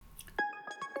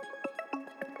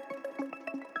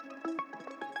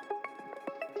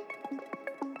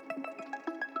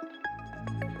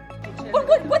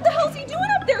What the hell is he doing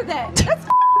up there then? That's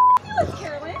ridiculous,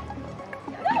 Kerrilyn.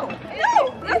 No,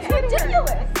 that's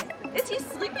ridiculous. Is he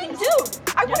sleeping? Dude,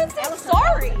 I wouldn't say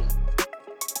sorry.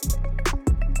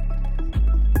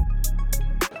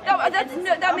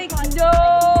 That makes no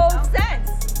sense.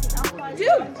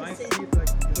 Dude.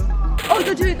 Oh,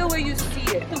 the way you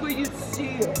see it. The way you see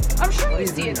it. I'm sure you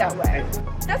see it that way.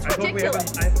 That's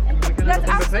ridiculous. That's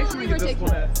absolutely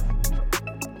ridiculous.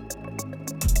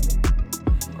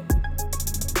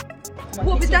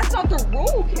 Well, but that's not the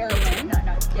rule, Kerrilyn.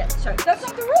 No, yeah, sorry. That's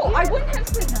not the rule. I wouldn't have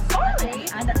said sorry.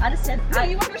 I understand. No,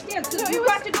 you understand. So you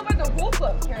have to go by the rule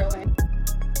book, Kerrilyn.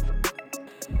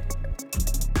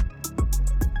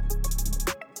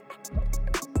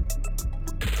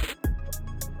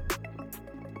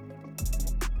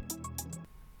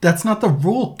 That's not the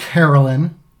rule,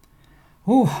 Kerrilyn.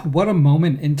 Oh, what a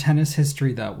moment in tennis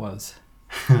history that was.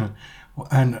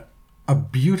 And a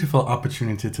beautiful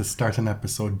opportunity to start an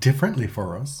episode differently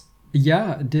for us.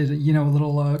 Yeah, did, a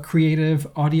little creative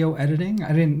audio editing. I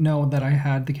didn't know that I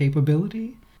had the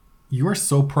capability. You are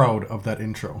so proud of that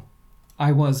intro.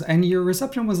 I was, and your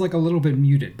reception was like a little bit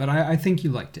muted, but I think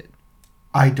you liked it.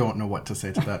 I don't know what to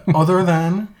say to that. Other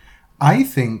than, I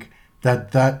think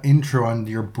that intro and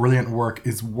your brilliant work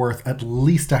is worth at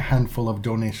least a handful of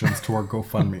donations to our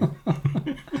GoFundMe.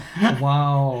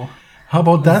 Wow. How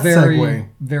about that segue?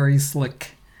 Very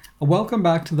slick. Welcome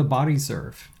back to the Body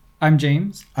Serve. I'm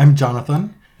James. I'm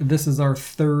Jonathan. This is our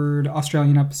third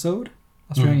Australian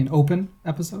Open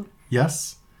episode.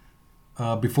 Yes.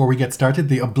 Before we get started,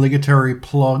 the obligatory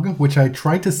plug, which I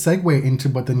tried to segue into,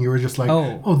 but then you were just like,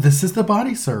 oh, this is the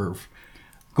Body Serve.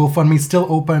 GoFundMe's still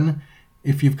open.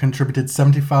 If you've contributed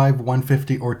 $75,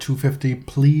 $150, or $250,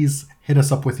 please hit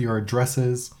us up with your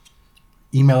addresses.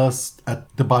 Email us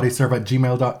at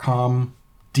thebodyserve@gmail.com.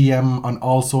 DM on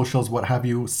all socials, what have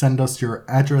you. Send us your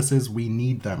addresses. We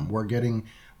need them. We're getting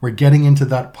into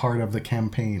that part of the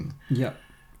campaign. Yep.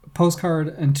 Postcard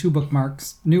and new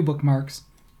bookmarks.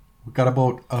 We've got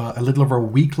about a little over a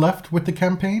week left with the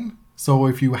campaign. So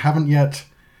if you haven't yet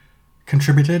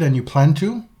contributed and you plan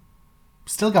to,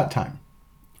 still got time.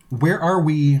 Where are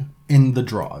we in the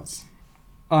draws?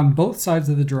 On both sides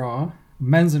of the draw,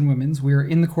 men's and women's, we're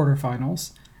in the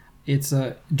quarterfinals. It's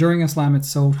during a slam, it's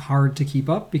so hard to keep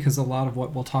up because a lot of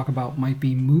what we'll talk about might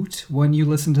be moot when you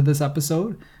listen to this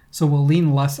episode. So we'll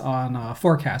lean less on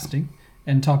forecasting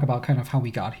and talk about kind of how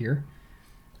we got here.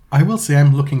 I will say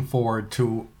I'm looking forward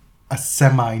to a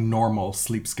semi-normal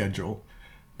sleep schedule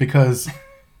because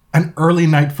an early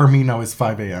night for me now is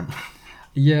 5 a.m.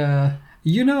 Yeah.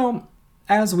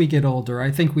 As we get older, I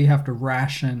think we have to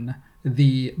ration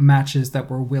the matches that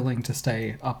we're willing to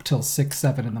stay up till 6,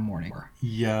 7 in the morning.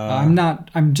 Yeah.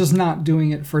 I'm just not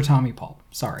doing it for Tommy Paul.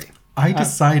 Sorry. I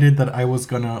decided that I was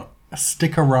going to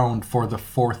stick around for the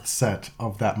fourth set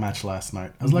of that match last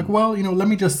night. I was like, well, let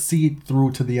me just see it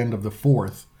through to the end of the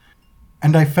fourth.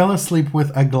 And I fell asleep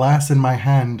with a glass in my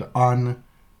hand on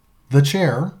the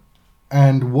chair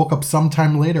and woke up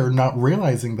sometime later not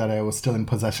realizing that I was still in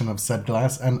possession of said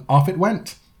glass, and off it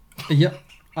went. Yep.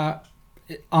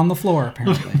 On the floor,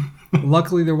 apparently.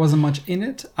 Luckily, there wasn't much in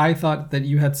it. I thought that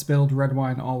you had spilled red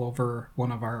wine all over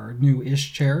one of our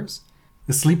new-ish chairs.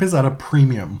 The sleep is at a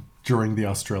premium during the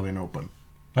Australian Open.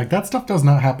 Like, that stuff does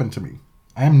not happen to me.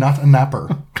 I am not a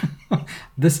napper.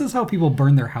 This is how people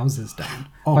burn their houses down.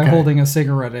 Okay. By holding a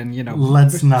cigarette and,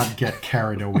 Let's not get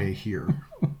carried away here.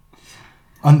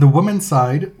 On the women's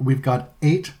side, we've got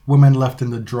 8 women left in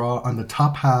the draw. On the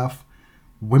top half,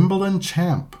 Wimbledon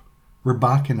champ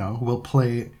Rybakina will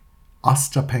play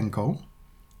Ostapenko,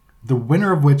 the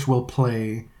winner of which will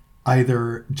play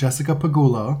either Jessica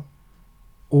Pegula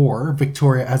or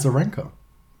Victoria Azarenka.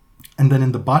 And then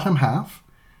in the bottom half,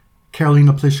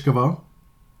 Karolina Pliskova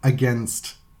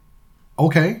against,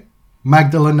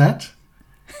 Magdalena.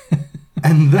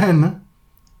 And then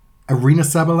Arina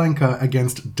Sabalenka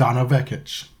against Donna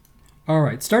Vekic. All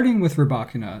right, starting with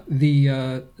Rybakina,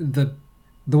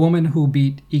 the woman who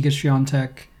beat Iga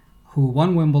Swiatek, who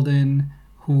won Wimbledon,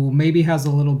 who maybe has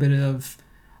a little bit of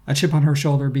a chip on her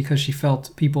shoulder because she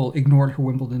felt people ignored her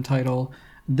Wimbledon title.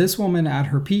 This woman at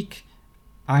her peak,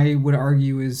 I would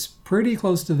argue, is pretty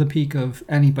close to the peak of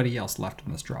anybody else left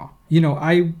in this draw.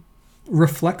 I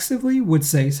reflexively would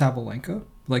say Sabalenka,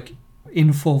 like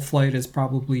in full flight, is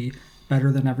probably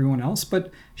better than everyone else,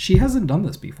 but she hasn't done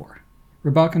this before.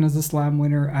 Rybakina is a slam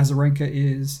winner. Azarenka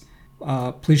is.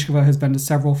 Pliskova has been to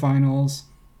several finals.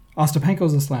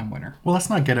 Ostapenko's a slam winner. Well, let's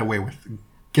not get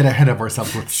ahead of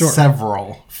ourselves with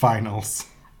several finals.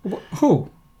 Who?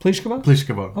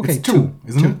 Pliskova? Okay, It's two,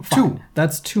 isn't it? Fine. Two.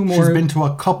 That's two more. She's been to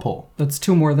a couple. That's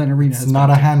two more than Arena has It's not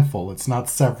a handful. It's not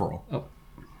several. Oh,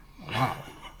 wow.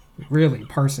 Really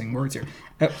parsing words here.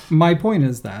 My point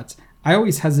is that I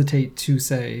always hesitate to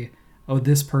say, oh,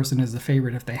 this person is the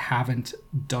favorite if they haven't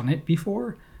done it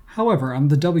before. However, on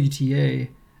the WTA,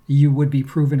 you would be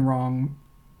proven wrong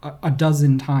a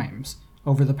dozen times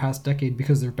over the past decade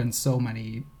because there have been so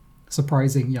many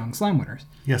surprising young slam winners.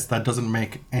 Yes, that doesn't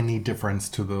make any difference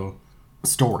to the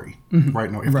story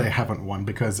right now if they haven't won,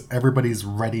 because everybody's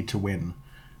ready to win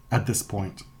at this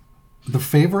point. The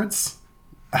favorites,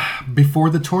 before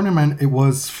the tournament, it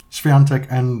was Swiatek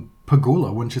and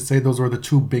Pegula. Wouldn't you say those were the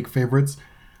two big favorites?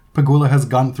 Pegula has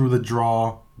gone through the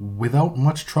draw without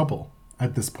much trouble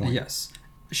at this point. Yes.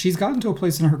 She's gotten to a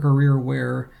place in her career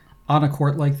where on a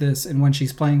court like this, and when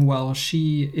she's playing well,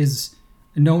 she is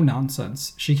no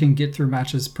nonsense. She can get through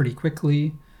matches pretty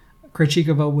quickly.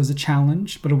 Krejcikova was a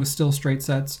challenge, but it was still straight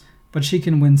sets. But she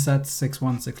can win sets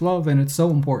 6-1, 6-love, and it's so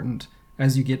important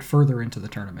as you get further into the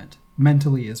tournament,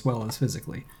 mentally as well as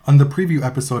physically. On the preview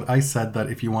episode, I said that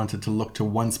if you wanted to look to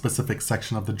one specific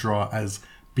section of the draw as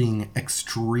being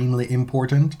extremely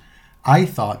important, I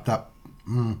thought that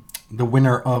the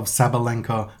winner of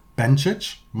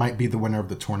Sabalenka-Bencic might be the winner of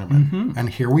the tournament. And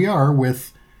here we are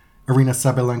with Aryna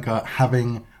Sabalenka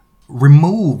having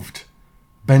removed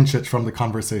Bencic from the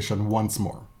conversation once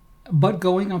more. But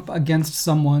going up against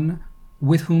someone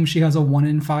with whom she has a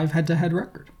 1-5 head-to-head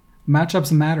record.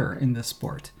 Matchups matter in this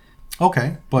sport.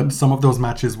 Okay, but some of those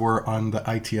matches were on the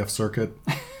ITF circuit.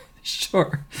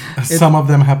 Sure. Some of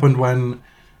them happened when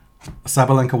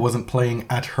Sabalenka wasn't playing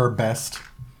at her best.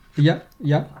 Yep.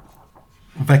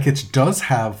 Vekic does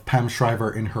have Pam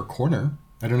Shriver in her corner.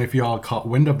 I don't know if you all caught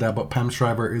wind of that, but Pam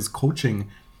Shriver is coaching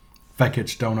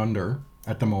Vekic down under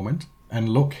at the moment. And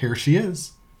look, here she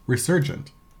is,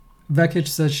 resurgent. Vekic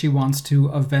says she wants to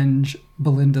avenge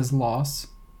Belinda's loss,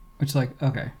 which,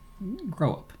 okay,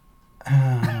 grow up.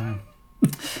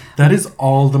 That is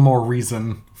all the more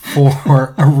reason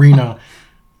for Aryna,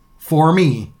 for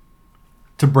me,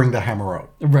 to bring the hammer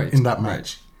out in that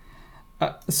match.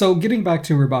 So getting back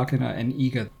to Rybakina and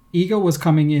Iga. Iga was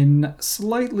coming in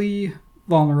slightly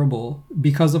vulnerable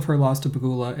because of her loss to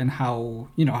Pegula and how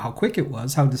quick it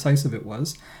was, how decisive it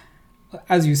was.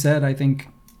 As you said, I think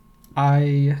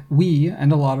we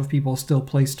and a lot of people still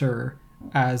placed her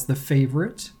as the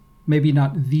favorite. Maybe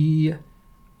not the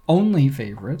only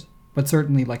favorite, but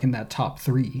certainly in that top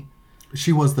three.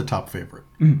 She was the top favorite.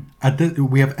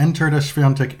 We have entered a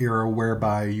Swiatek era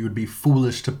whereby you would be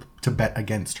foolish to bet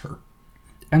against her.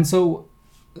 And so,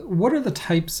 what are the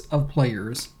types of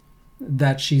players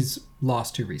that she's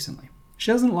lost to recently? She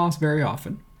hasn't lost very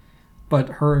often, but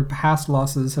her past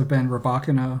losses have been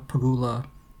Rybakina, Pegula,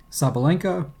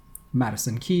 Sabalenka,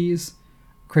 Madison Keys.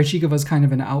 Krejcikova's kind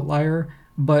of an outlier,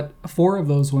 but four of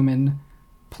those women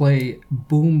play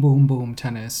boom, boom, boom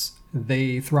tennis.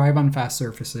 They thrive on fast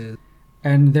surfaces,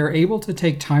 and they're able to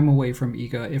take time away from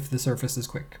Iga if the surface is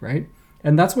quick, right?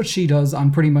 And that's what she does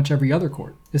on pretty much every other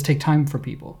court, is take time for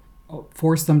people.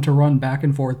 Force them to run back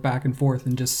and forth,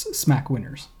 and just smack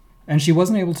winners. And she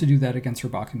wasn't able to do that against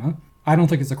Rybakina. I don't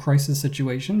think it's a crisis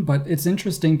situation, but it's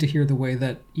interesting to hear the way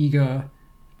that Iga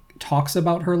talks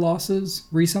about her losses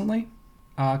recently.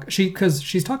 Because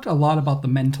she's talked a lot about the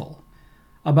mental,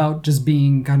 about just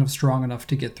being kind of strong enough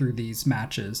to get through these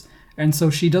matches. And so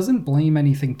she doesn't blame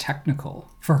anything technical.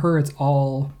 For her, it's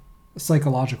all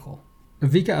psychological.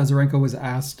 Vika Azarenka was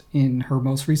asked in her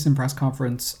most recent press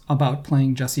conference about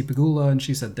playing Jessie Pegula, and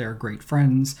she said they're great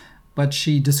friends, but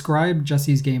she described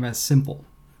Jessie's game as simple.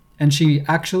 And she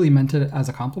actually meant it as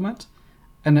a compliment.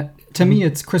 And to me,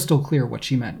 it's crystal clear what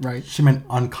she meant, right? She meant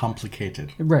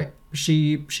uncomplicated. Right.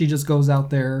 She just goes out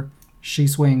there, she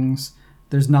swings,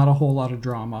 there's not a whole lot of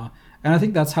drama. And I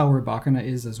think that's how Rybakina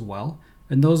is as well.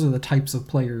 And those are the types of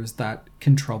players that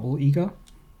can trouble Iga.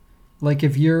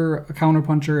 If you're a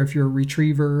counterpuncher, if you're a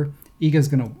retriever, Iga's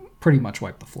going to pretty much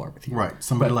wipe the floor with you. Right.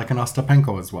 Somebody like an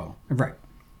Ostapenko as well. Right.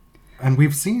 And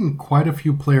we've seen quite a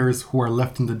few players who are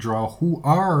left in the draw who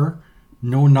are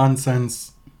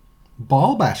no-nonsense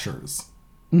ball bashers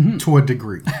to a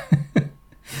degree.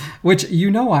 Which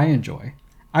I enjoy.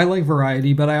 I like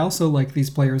variety, but I also like these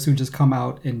players who just come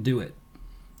out and do it.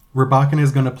 Rybakina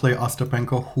is going to play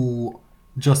Ostapenko, who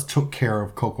just took care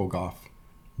of Coco Gauff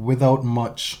without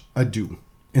much ado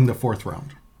in the fourth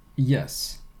round.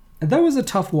 Yes. That was a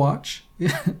tough watch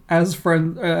as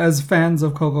fans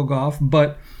of Coco Gauff,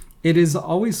 but it is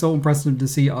always so impressive to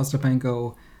see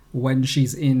Ostapenko when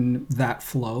she's in that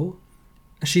flow.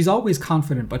 She's always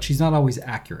confident, but she's not always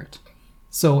accurate.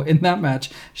 So in that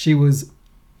match, she was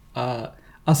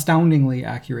astoundingly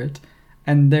accurate.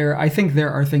 And I think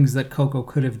there are things that Coco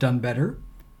could have done better.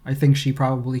 I think she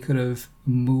probably could have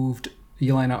moved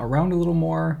Jelena around a little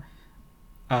more,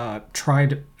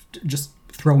 tried just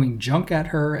throwing junk at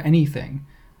her, anything.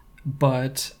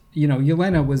 But,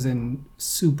 Jelena was in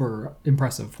super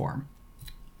impressive form.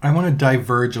 I want to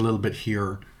diverge a little bit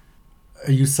here.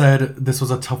 You said this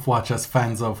was a tough watch as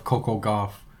fans of Coco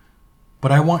Gauff.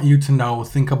 But I want you to now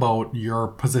think about your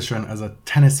position as a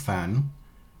tennis fan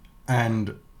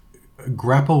and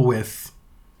grapple with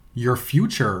your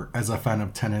future as a fan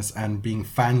of tennis and being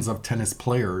fans of tennis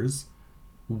players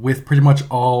with pretty much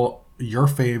all your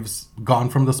faves gone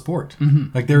from the sport.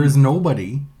 Mm-hmm. Like, there is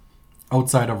nobody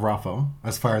outside of Rafa,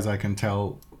 as far as I can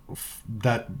tell,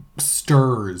 that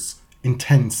stirs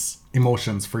intense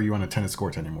emotions for you on a tennis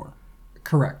court anymore.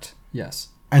 Correct. Yes.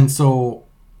 And so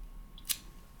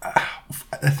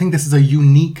I think this is a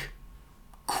unique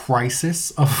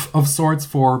crisis of sorts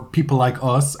for people like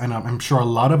us, and I'm sure a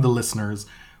lot of the listeners.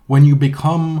 When you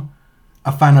become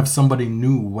a fan of somebody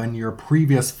new, when your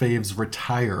previous faves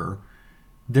retire,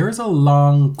 there is a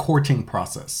long courting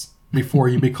process before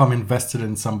you become invested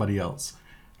in somebody else.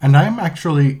 And I'm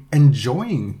actually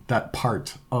enjoying that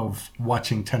part of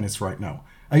watching tennis right now.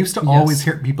 I used to always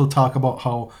hear people talk about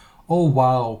how, oh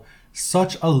wow,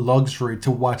 such a luxury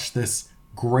to watch this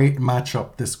great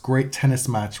matchup, this great tennis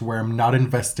match where I'm not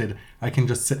invested. I can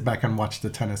just sit back and watch the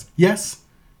tennis. Yes,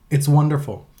 it's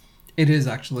wonderful. It is,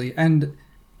 actually. And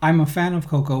I'm a fan of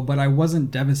Coco, but I wasn't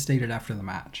devastated after the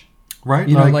match. Right?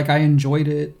 I enjoyed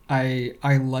it. I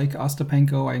like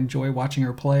Ostapenko. I enjoy watching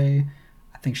her play.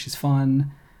 I think she's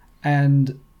fun.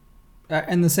 And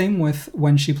the same with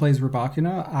when she plays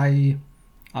Rybakina,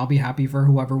 I'll be happy for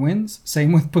whoever wins.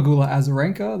 Same with Pegula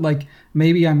Azarenka. Like,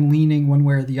 maybe I'm leaning one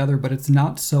way or the other, but it's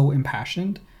not so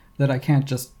impassioned that I can't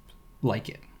just like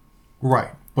it.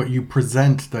 Right. But you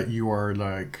present that you are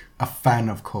like a fan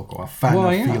of Coco, a fan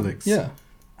of Felix. Yeah.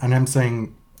 And I'm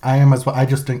saying I am as well. I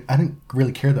didn't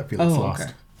really care that Felix lost.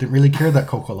 Okay. Didn't really care that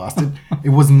Coco lost. It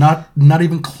was not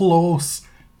even close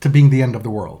to being the end of the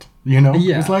world. Yeah.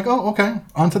 It's like, oh, okay,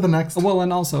 on to the next. Well,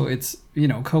 and also it's,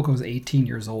 Coco's 18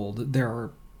 years old.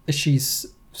 She's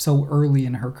so early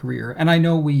in her career. And I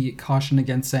know we caution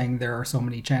against saying there are so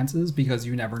many chances because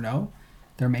you never know.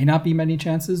 There may not be many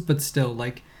chances, but still,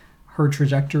 like, her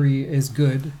trajectory is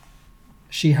good.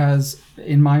 She has,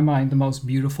 in my mind, the most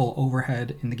beautiful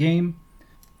overhead in the game.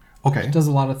 Okay. She does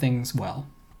a lot of things well.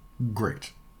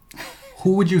 Great.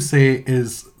 Who would you say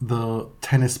is the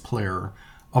tennis player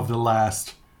of the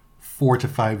last 4 to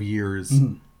 5 years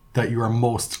that you are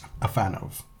most a fan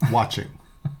of watching?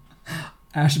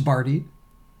 Ash Barty.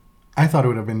 I thought it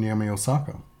would have been Naomi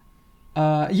Osaka.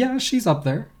 Yeah, she's up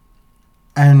there.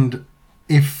 And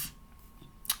if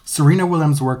Serena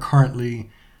Williams were currently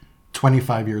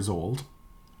 25 years old,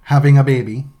 having a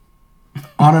baby,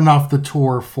 on and off the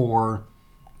tour for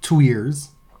 2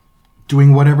 years,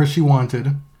 doing whatever she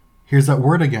wanted, here's that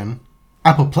word again,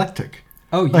 apoplectic.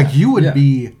 Oh, yeah. Like, you would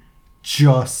be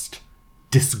just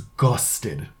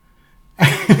disgusted.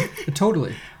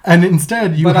 Totally. And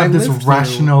instead, you have this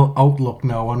rational outlook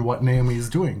now on what Naomi is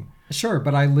doing. Sure,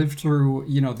 but I lived through,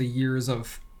 the years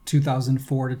of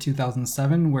 2004 to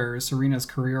 2007 where Serena's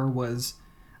career was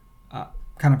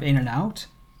kind of in and out,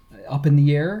 up in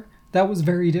the air. That was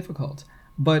very difficult.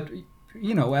 But,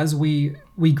 as we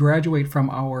graduate from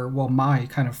my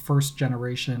kind of first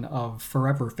generation of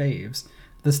forever faves,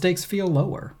 the stakes feel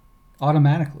lower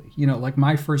automatically. Like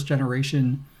my first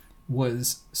generation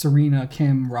was Serena,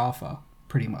 Kim, Rafa,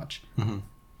 pretty much. Mm-hmm.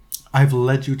 I've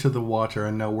led you to the water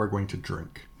and now we're going to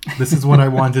drink. This is what I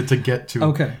wanted to get to.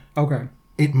 Okay.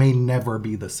 It may never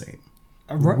be the same.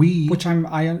 Which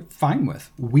I'm fine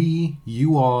with.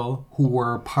 You all who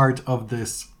were part of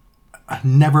this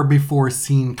never before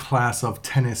seen class of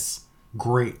tennis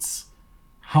greats,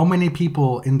 how many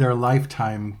people in their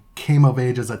lifetime came of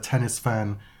age as a tennis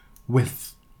fan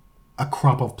with a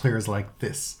crop of players like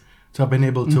this? To have been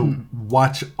able to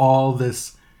watch all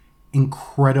this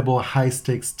incredible high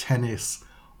stakes tennis,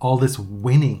 all this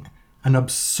winning, an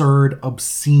absurd,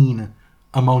 obscene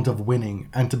amount of winning,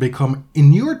 and to become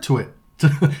inured to it,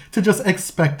 to just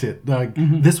expect it. Like,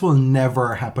 this will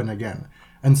never happen again.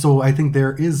 And so I think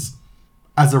there is,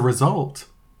 as a result,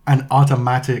 an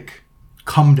automatic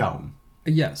come down.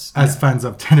 Yes. As fans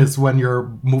of tennis when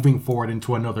you're moving forward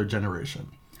into another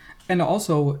generation. And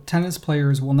also, tennis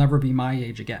players will never be my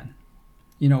age again.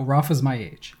 Rafa's my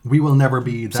age. We will never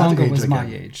be that Tsonga age was again. my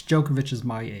age. Djokovic is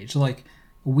my age. Like,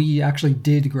 we actually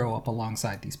did grow up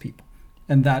alongside these people.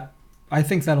 And I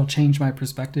think that'll change my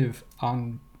perspective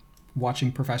on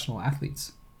watching professional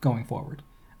athletes going forward.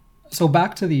 So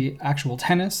back to the actual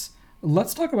tennis.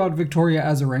 Let's talk about Victoria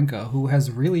Azarenka, who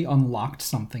has really unlocked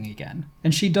something again.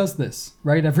 And she does this,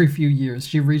 right? Every few years.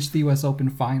 She reached the US Open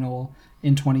final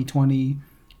in 2020.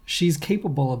 She's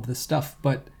capable of this stuff,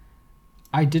 but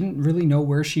I didn't really know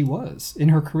where she was in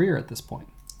her career at this point.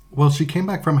 Well, she came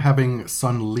back from having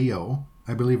son Leo,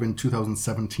 I believe in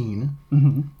 2017.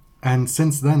 Mm-hmm. And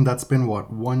since then, that's been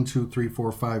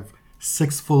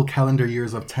 6 full calendar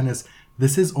years of tennis.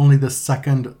 This is only the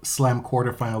second slam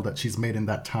quarterfinal that she's made in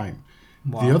that time.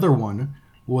 Wow. The other one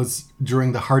was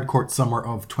during the hardcourt summer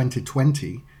of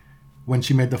 2020 when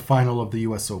she made the final of the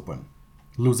US Open,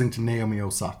 losing to Naomi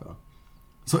Osaka.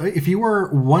 So if you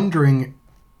were wondering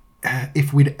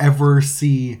if we'd ever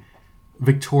see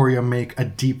Victoria make a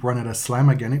deep run at a slam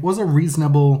again, it was a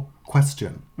reasonable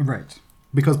question. Right.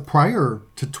 Because prior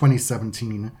to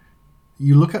 2017,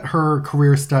 you look at her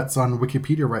career stats on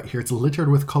Wikipedia right here, it's littered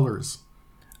with colors.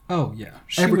 Oh, yeah.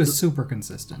 She was super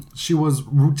consistent. She was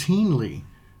routinely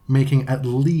making at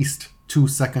least 2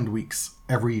 second weeks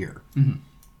every year. Mm-hmm.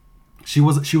 She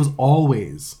was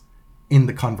always in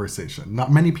the conversation.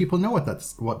 Not many people know what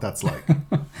that's like.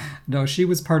 No, she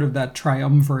was part of that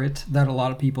triumvirate that a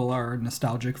lot of people are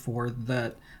nostalgic for,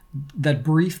 that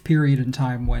brief period in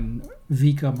time when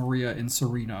Vika, Maria, and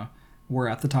Serena were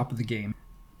at the top of the game.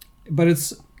 But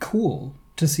it's cool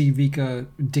to see Vika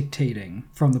dictating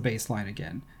from the baseline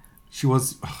again. She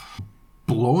was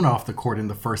blown off the court in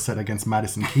the first set against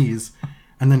Madison Keys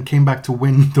and then came back to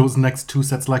win those next 2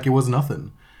 sets like it was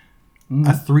nothing. Mm.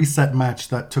 A 3-set match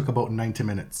that took about 90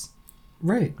 minutes.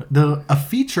 Right. A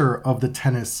feature of the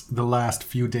tennis the last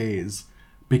few days,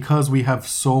 because we have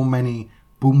so many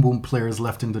boom players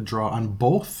left in the draw on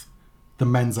both the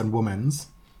men's and women's,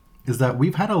 is that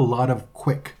we've had a lot of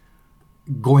quick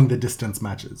going the distance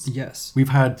matches. Yes. We've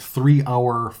had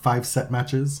 3-hour 5-set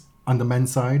matches on the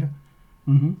men's side.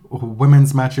 Mm-hmm.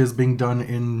 Women's matches being done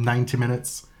in 90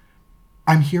 minutes.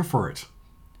 I'm here for it.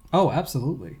 Oh,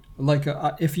 absolutely. Like,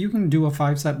 if you can do a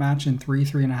 5-set match in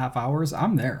 3.5 hours,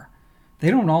 I'm there.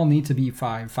 They don't all need to be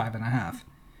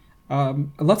 5.5.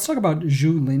 Let's talk about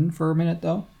Zhu Lin for a minute,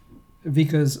 though.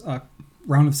 Vika's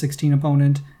round of 16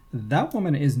 opponent. That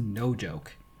woman is no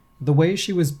joke. The way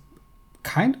she was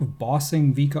kind of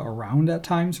bossing Vika around at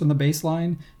times from the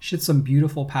baseline. She had some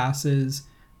beautiful passes,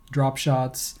 drop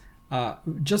shots.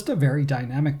 Just a very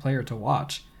dynamic player to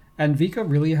watch. And Vika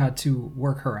really had to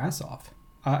work her ass off.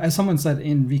 As someone said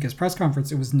in Vika's press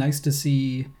conference, it was nice to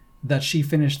see that she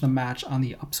finished the match on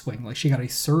the upswing. Like, she got a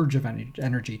surge of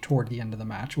energy toward the end of the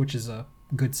match, which is a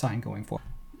good sign going forward.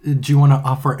 Do you want to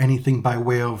offer anything by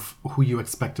way of who you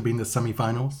expect to be in the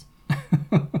semifinals?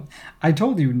 I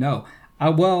told you no.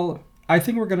 Well, I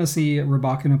think we're going to see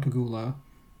Rybakina Pegula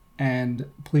and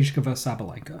Pliskova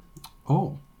Sabalenka.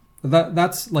 Oh.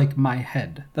 That's like my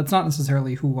head. That's not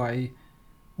necessarily who I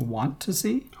want to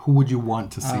see. Who would you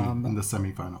want to see in the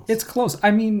semifinals? It's close.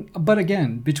 I mean, but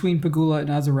again, between Pegula and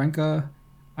Azarenka,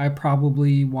 I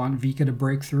probably want Vika to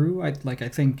break through. I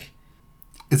think...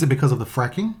 Is it because of the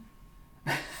fracking?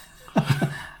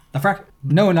 The frack?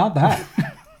 No, not that.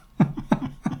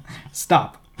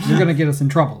 Stop. You're going to get us in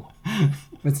trouble.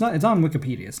 It's on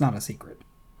Wikipedia. It's not a secret.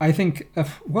 I think,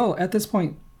 well, at this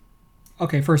point...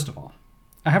 Okay, first of all,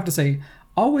 I have to say,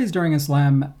 always during a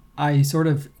slam, I sort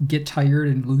of get tired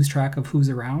and lose track of who's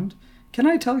around. Can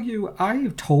I tell you,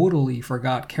 I totally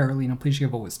forgot Kerrilyn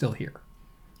Pliskova was still here.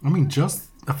 I mean, just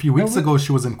a few weeks ago,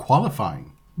 she was in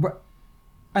qualifying.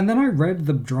 And then I read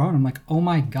the draw, and I'm like, oh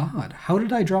my god, how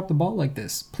did I drop the ball like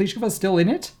this? Pliskova's still in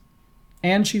it?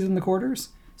 And she's in the quarters?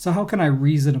 So how can I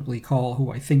reasonably call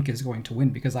who I think is going to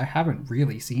win? Because I haven't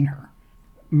really seen her.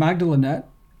 Magdalena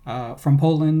from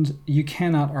Poland, you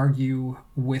cannot argue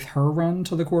with her run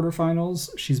to the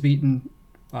quarterfinals. She's beaten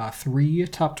 3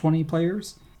 top 20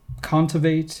 players.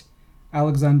 Kontaveit,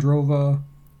 Alexandrova,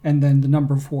 and then the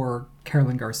number 4,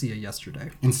 Caroline Garcia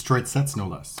yesterday. In straight sets, no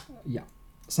less. Yeah.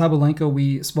 Sabalenka,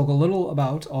 we spoke a little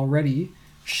about already.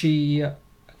 She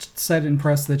said in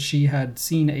press that she had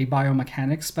seen a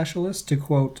biomechanics specialist to,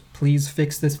 quote, please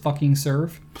fix this fucking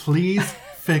serve. Please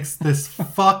fix this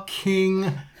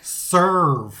fucking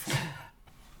serve.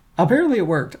 Apparently it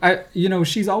worked.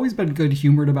 She's always been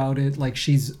good-humored about it. Like,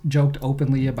 she's joked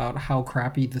openly about how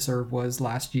crappy the serve was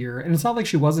last year. And it's not like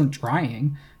she wasn't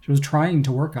trying. She was trying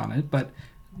to work on it, but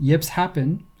yips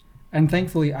happen. And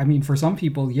thankfully, I mean, for some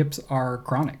people, yips are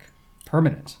chronic,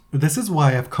 permanent. This is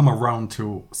why I've come around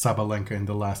to Sabalenka in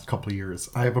the last couple of years.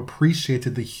 I have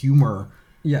appreciated the humor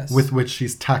with which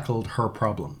she's tackled her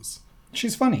problems.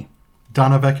 She's funny.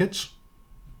 Dana Vekic,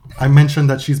 I mentioned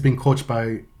that she's being coached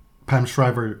by Pam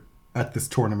Shriver at this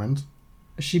tournament.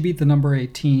 She beat the number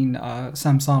 18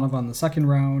 Samsonova in the second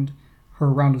round. Her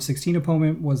round of 16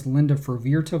 opponent was Linda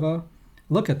Fruvirtova.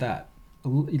 Look at that.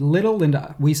 Little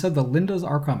Linda. We said the Lindas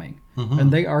are coming,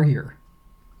 and they are here.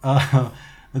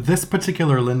 This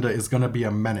particular Linda is going to be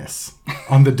a menace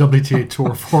on the WTA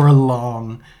Tour for a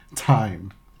long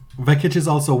time. Vekic is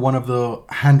also one of the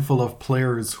handful of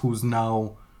players who's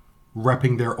now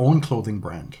repping their own clothing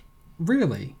brand.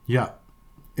 Really? Yeah.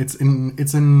 It's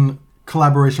in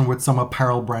collaboration with some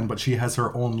apparel brand, but she has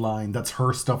her own line. That's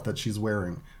her stuff that she's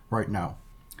wearing right now.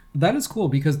 That is cool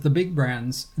because the big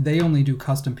brands, they only do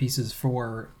custom pieces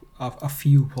for a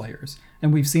few players.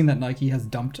 And we've seen that Nike has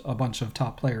dumped a bunch of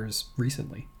top players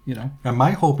recently, you know? And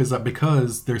my hope is that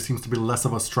because there seems to be less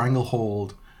of a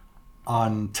stranglehold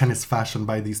on tennis fashion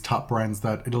by these top brands,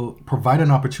 that it'll provide an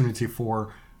opportunity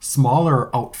for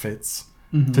smaller outfits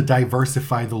to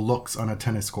diversify the looks on a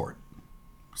tennis court.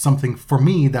 Something, for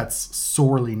me, that's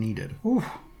sorely needed. Ooh.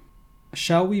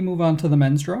 Shall we move on to the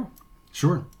men's draw?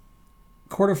 Sure.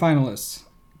 Quarterfinalists.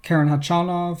 Karen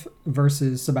Khachanov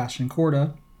versus Sebastian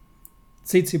Korda.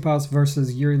 Tsitsipas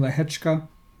versus Yuri Lehechka.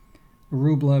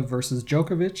 Rublev versus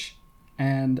Djokovic.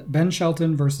 And Ben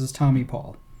Shelton versus Tommy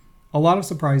Paul. A lot of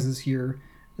surprises here.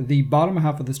 The bottom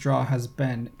half of this draw has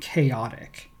been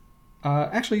chaotic.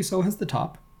 Actually, so has the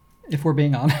top, if we're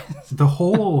being honest. The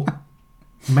whole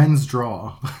men's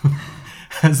draw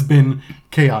has been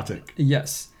chaotic.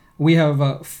 Yes. We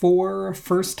have 4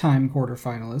 first-time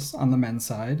quarterfinalists on the men's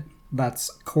side. That's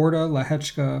Korda,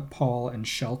 Lehechka, Paul, and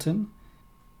Shelton.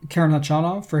 Karen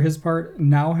Khachanov, for his part,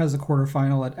 now has a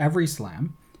quarterfinal at every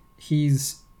slam.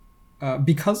 He's,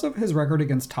 because of his record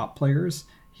against top players,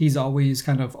 he's always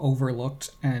kind of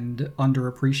overlooked and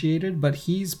underappreciated, but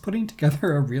he's putting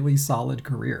together a really solid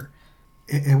career.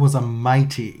 It was a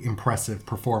mighty impressive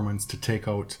performance to take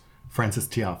out Frances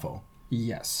Tiafoe.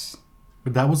 Yes.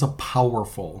 But that was a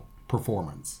powerful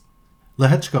performance.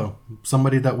 Lehechka,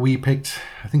 somebody that we picked,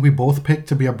 I think we both picked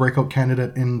to be a breakout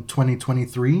candidate in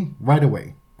 2023, right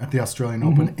away at the Australian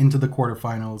Open, into the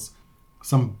quarterfinals.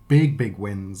 Some big, big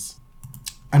wins.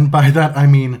 And by that, I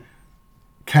mean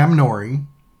Cam Norrie,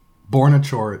 Borna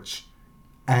Coric,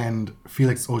 and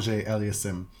Felix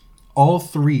Auger-Aliassime. All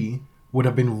 3 would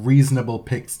have been reasonable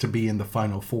picks to be in the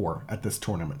Final 4 at this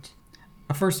tournament.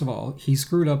 First of all, he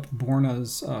screwed up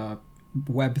Borna's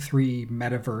Web3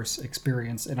 metaverse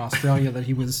experience in Australia that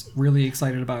he was really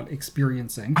excited about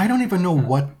experiencing. I don't even know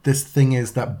what this thing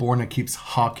is that Borna keeps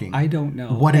hawking. I don't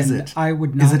know. What is it? I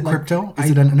would not. Is it crypto?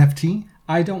 Is it an NFT?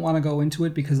 I don't want to go into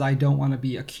it because I don't want to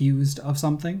be accused of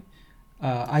something.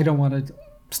 I don't want to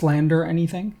slander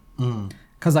anything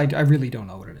because I really don't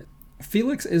know what it is.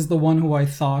 Felix is the one who I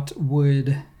thought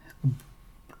would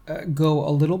go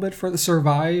a little bit further,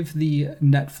 survive the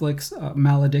Netflix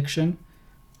malediction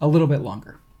a little bit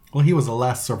longer. Well, he was the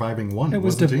last surviving one,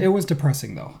 wasn't he? It was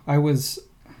depressing, though. I was,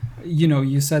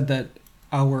 you said that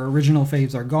our original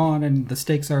faves are gone and the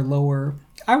stakes are lower.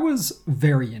 I was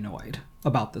very annoyed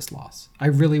about this loss. I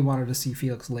really wanted to see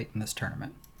Felix late in this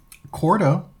tournament.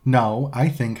 Korda, now, I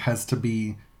think, has to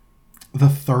be the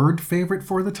 3rd favorite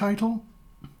for the title,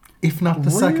 if not the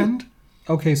second.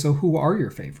 Okay, so who are your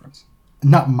favorites?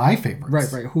 Not my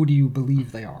favorites. Right. Who do you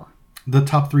believe they are? The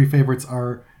top 3 favorites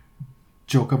are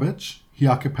Djokovic. He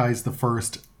occupies the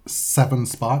first 7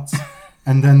 spots.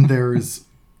 And then there's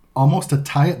almost a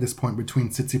tie at this point between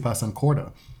Tsitsipas and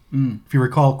Korda. If you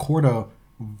recall, Korda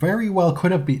very well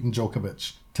could have beaten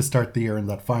Djokovic to start the year in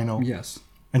that final. Yes.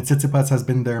 And Tsitsipas has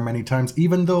been there many times,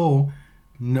 even though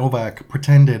Novak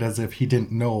pretended as if he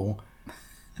didn't know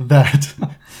that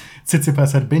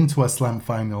Tsitsipas had been to a slam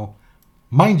final.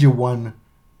 Mind you, one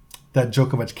that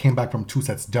Djokovic came back from 2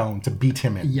 sets down to beat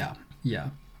him in. Yeah.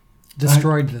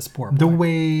 Destroyed this poor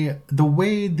boy. The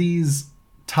way these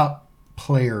top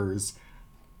players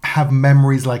have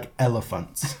memories like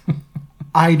elephants.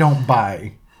 I don't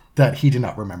buy that he did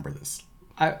not remember this.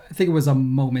 I think it was a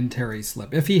momentary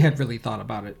slip. If he had really thought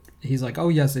about it, he's like, oh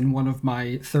yes, in one of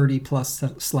my 30 plus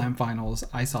slam finals,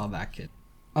 I saw that kid.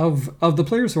 Of the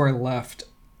players who are left,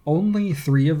 only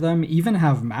 3 of them even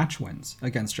have match wins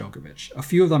against Djokovic. A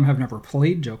few of them have never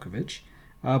played Djokovic,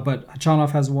 but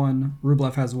Khachanov has 1,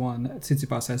 Rublev has 1,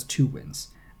 Tsitsipas has 2 wins.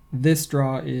 This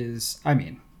draw is,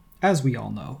 as we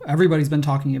all know, everybody's been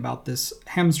talking about this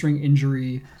hamstring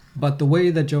injury, but the way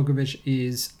that Djokovic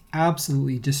is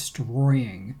absolutely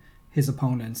destroying his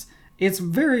opponents, it's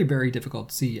very, very difficult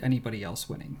to see anybody else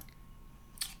winning.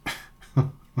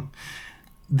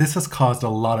 This has caused a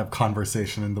lot of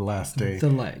conversation in the last day. The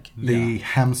leg. The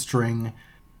hamstring,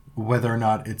 whether or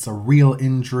not it's a real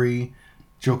injury,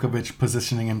 Djokovic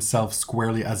positioning himself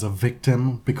squarely as a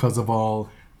victim because of all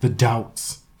the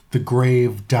doubts the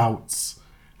grave doubts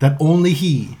that only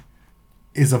he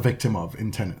is a victim of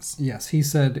in tennis. Yes, he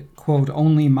said, quote,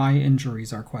 "Only my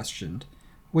injuries are questioned,"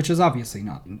 which is obviously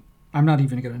not. I'm not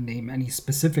even going to name any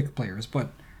specific players,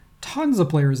 but tons of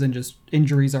players'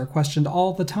 injuries are questioned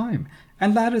all the time.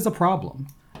 And that is a problem.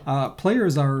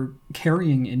 Players are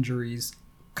carrying injuries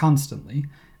constantly.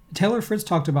 Taylor Fritz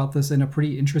talked about this in a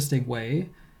pretty interesting way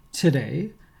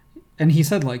today. And he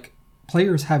said, like,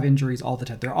 players have injuries all the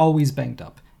time. They're always banged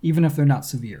up, even if they're not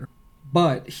severe.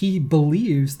 But he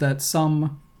believes that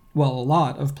a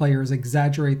lot of players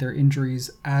exaggerate their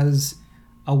injuries as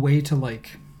a way to,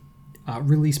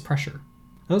 release pressure.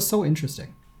 That was so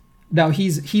interesting. Now, he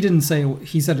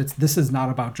said this is not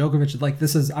about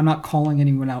Djokovic. I'm not calling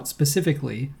anyone out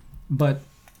specifically, but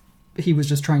he was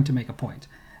just trying to make a point.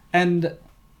 And,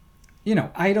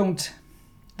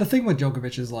 the thing with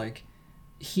Djokovic is,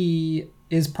 he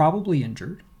is probably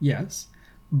injured, yes,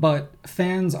 but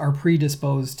fans are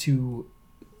predisposed to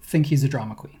think he's a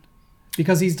drama queen.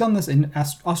 Because he's done this in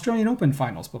Australian Open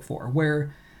finals before,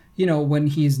 where, when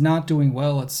he's not doing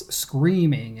well, it's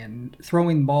screaming and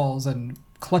throwing balls and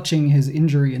clutching his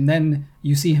injury, and then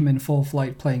you see him in full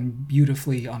flight playing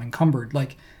beautifully unencumbered.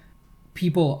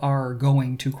 People are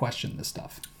going to question this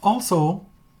stuff. Also,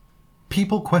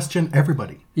 people question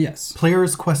everybody. Yes.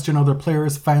 Players question other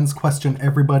players, fans question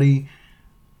everybody.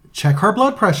 Check her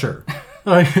blood pressure.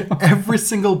 Every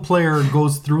single player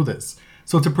goes through this.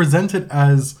 So to present it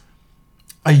as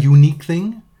a unique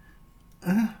thing,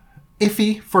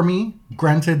 iffy for me.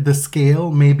 Granted, the scale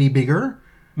may be bigger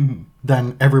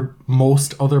than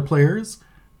most other players,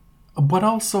 but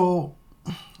also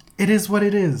it is what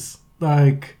it is.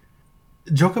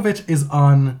 Djokovic is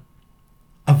on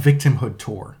a victimhood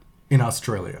tour in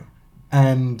Australia,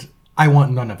 and I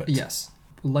want none of it. Yes.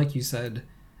 Like you said,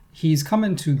 he's come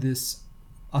into this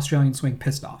Australian swing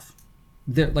pissed off.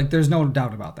 There's no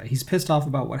doubt about that. He's pissed off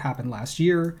about what happened last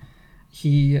year.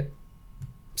 He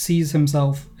sees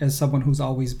himself as someone who's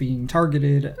always being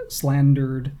targeted,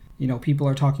 slandered. People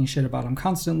are talking shit about him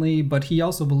constantly, but he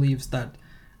also believes that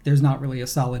there's not really a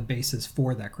solid basis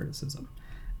for that criticism.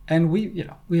 And we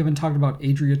haven't talked about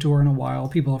Adria Tour in a while.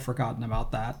 People have forgotten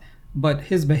about that. But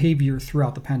his behavior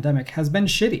throughout the pandemic has been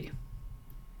shitty.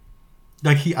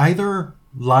 He either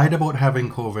lied about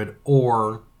having COVID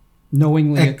or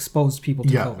knowingly exposed people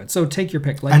to COVID. So take your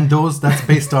pick. And that's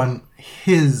based on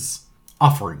his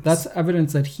offerings. That's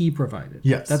evidence that he provided.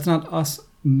 Yes. That's not us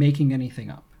making anything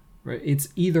up. Right? It's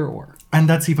either or. And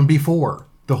that's even before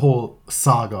the whole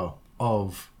saga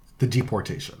of the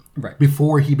deportation. Right.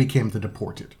 Before he became the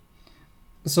deported.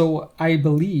 So I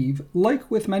believe, like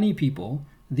with many people,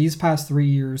 these past 3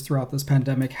 years throughout this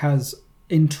pandemic has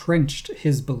entrenched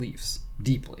his beliefs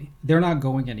deeply. They're not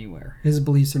going anywhere. His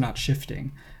beliefs are not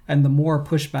shifting. And the more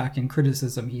pushback and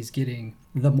criticism he's getting,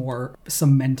 the more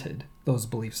cemented those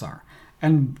beliefs are.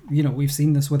 And, we've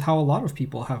seen this with how a lot of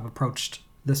people have approached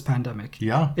this pandemic.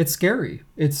 Yeah. It's scary.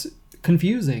 It's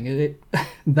confusing.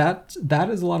 That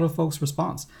is a lot of folks'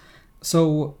 response.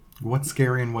 So what's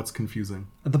scary and what's confusing?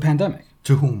 The pandemic.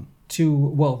 To whom?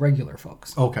 To, regular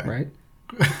folks. Okay. Right?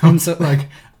 And so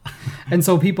and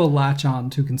so people latch on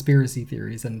to conspiracy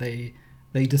theories, and they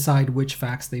decide which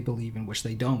facts they believe and which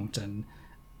they don't. And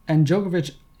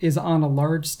Djokovic is on a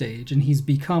large stage, and he's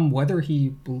become, whether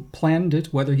he planned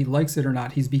it, whether he likes it or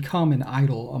not, he's become an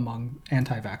idol among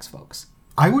anti-vax folks.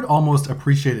 I would almost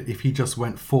appreciate it if he just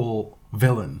went full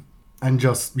villain and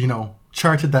just,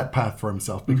 charted that path for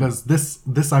himself, because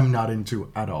this I'm not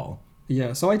into at all.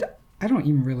 Yeah, so I don't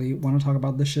even really want to talk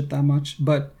about this shit that much,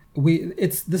 but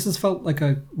this has felt like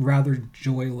a rather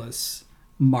joyless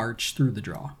march through the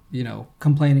draw,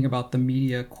 complaining about the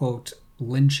media, quote,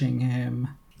 lynching him.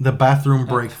 The bathroom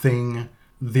break thing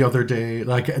the other day,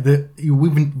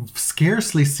 we've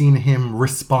scarcely seen him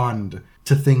respond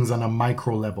to things on a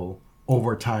micro level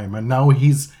over time, and now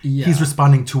he's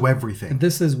responding to everything.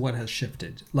 This is what has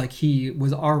shifted. He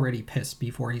was already pissed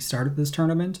before he started this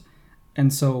tournament,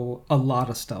 and so a lot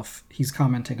of stuff he's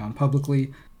commenting on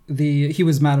publicly. He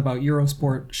was mad about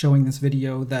Eurosport showing this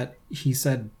video that he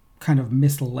said kind of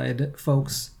misled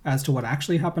folks as to what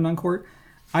actually happened on court.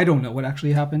 I don't know what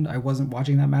actually happened. I wasn't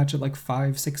watching that match at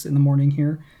 5, 6 in the morning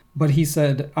here. But he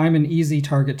said, "I'm an easy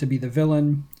target to be the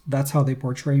villain. That's how they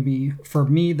portray me. For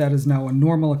me, that is now a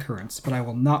normal occurrence, but I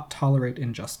will not tolerate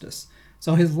injustice."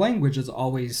 So his language is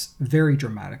always very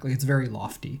dramatic. It's very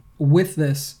lofty. With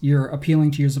this, you're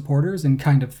appealing to your supporters and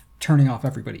kind of turning off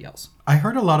everybody else. I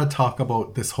heard a lot of talk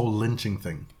about this whole lynching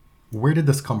thing. Where did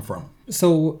this come from?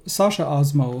 So Sasha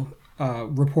Osmo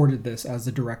reported this as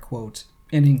a direct quote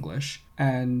in English.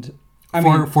 And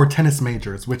for tennis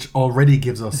majors, which already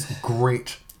gives us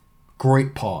great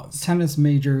great pause. Tennis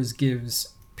majors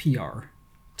gives PR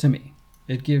to me.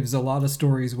 It gives a lot of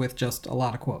stories with just a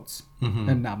lot of quotes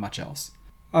and not much else.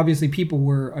 Obviously, people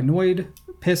were annoyed,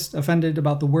 pissed, offended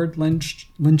about the word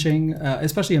lynching,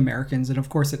 especially Americans. And of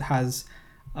course, it has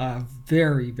a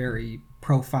very, very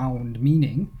profound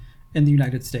meaning in the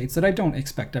United States that I don't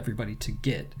expect everybody to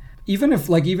get. Even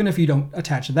if you don't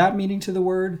attach that meaning to the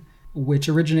word, which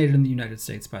originated in the United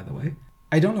States, by the way,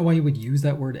 I don't know why you would use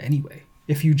that word anyway.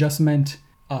 If you just meant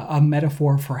a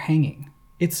metaphor for hanging,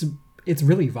 it's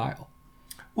really vile.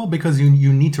 Well, because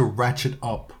you need to ratchet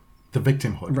up the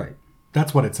victimhood. Right.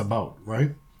 That's what it's about,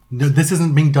 right? This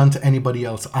isn't being done to anybody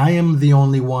else. I am the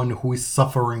only one who is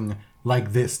suffering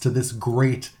like this to this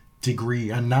great degree.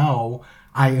 And now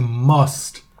I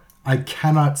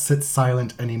cannot sit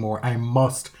silent anymore. I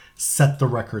must set the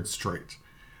record straight.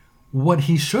 What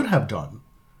he should have done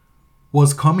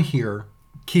was come here,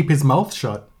 keep his mouth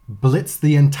shut, blitz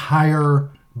the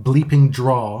entire bleeping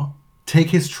draw, take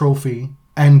his trophy,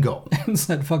 and go. And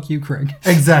said, fuck you, Craig.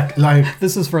 Exactly.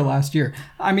 This is for last year.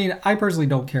 I mean, I personally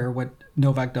don't care what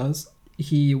Novak does.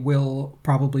 He will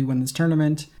probably win this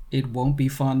tournament. It won't be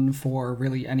fun for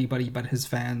really anybody but his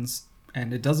fans.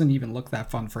 And it doesn't even look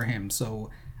that fun for him. So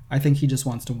I think he just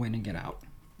wants to win and get out.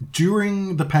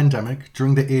 During the pandemic,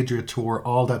 during the WTA Tour,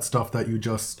 all that stuff that you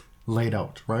just laid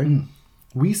out, right?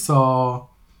 We saw,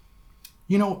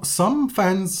 some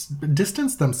fans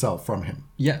distance themselves from him.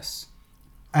 Yes.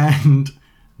 And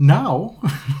now,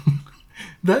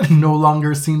 that no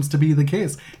longer seems to be the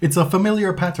case. It's a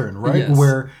familiar pattern, right? Yes.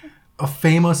 Where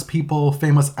famous people,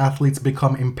 famous athletes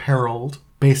become imperiled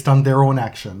based on their own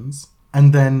actions.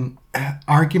 And then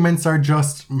arguments are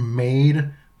just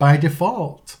made by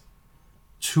default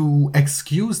to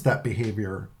excuse that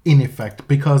behavior, in effect,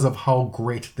 because of how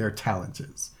great their talent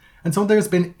is. And so there's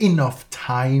been enough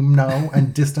time now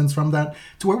and distance from that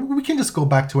to where we can just go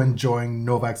back to enjoying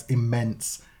Novak's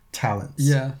immense talents.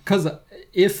 Yeah, because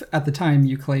if at the time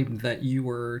you claimed that you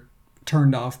were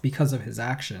turned off because of his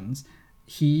actions,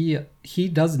 he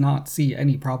does not see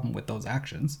any problem with those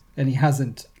actions, and he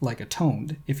hasn't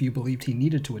atoned if you believed he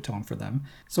needed to atone for them.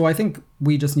 So I think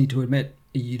we just need to admit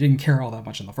you didn't care all that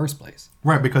much in the first place.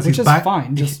 Right, because which he's is back,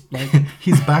 fine. Just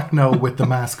he's back now with the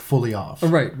mask fully off.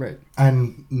 Right.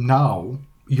 And now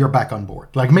you're back on board.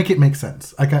 Make it make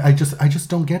sense. I just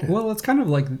don't get it. Well, it's kind of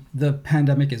like the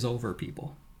pandemic is over,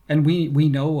 people. And we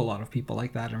know a lot of people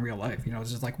like that in real life.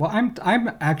 It's just well,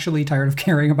 I'm actually tired of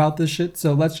caring about this shit,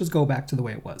 so let's just go back to the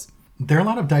way it was. There are a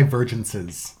lot of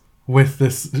divergences with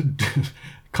this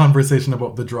conversation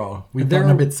about the draw. We've gotten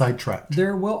a bit sidetracked.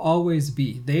 There will always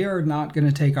be. They are not going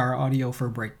to take our audio for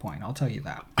breakpoint, I'll tell you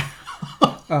that.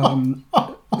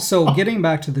 So getting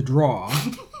back to the draw,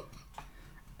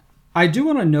 I do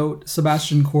want to note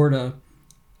Sebastian Korda.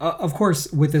 Of course,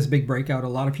 with this big breakout, a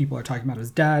lot of people are talking about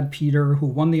his dad, Peter, who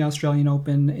won the Australian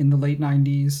Open in the late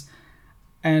 90s,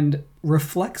 and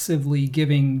reflexively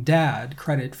giving dad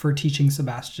credit for teaching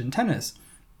Sebastian tennis.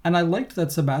 And I liked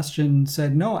that Sebastian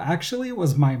said, no, actually it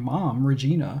was my mom,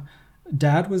 Regina.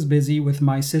 Dad was busy with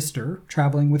my sister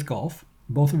traveling with golf.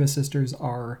 Both of his sisters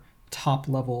are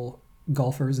top-level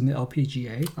golfers in the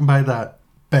LPGA. And by that,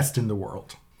 best in the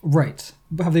world. Right.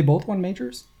 But have they both won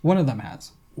majors? One of them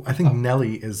has. I think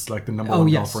Nelly is the number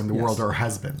one golfer in the world, or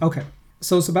has been. Okay.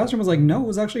 So Sebastian was no, it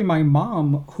was actually my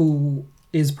mom who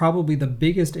is probably the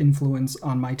biggest influence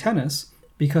on my tennis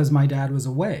because my dad was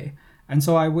away. And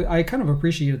so I kind of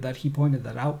appreciated that he pointed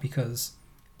that out, because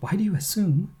why do you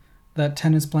assume that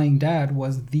tennis playing dad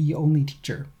was the only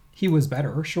teacher? He was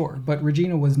better, sure, but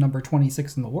Regina was number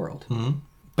 26 in the world. Mm-hmm.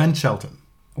 Ben Shelton.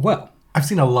 Well, I've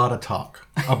seen a lot of talk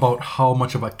about how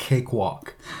much of a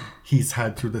cakewalk he's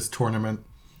had through this tournament.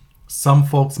 Some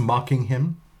folks mocking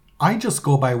him. I just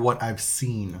go by what I've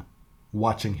seen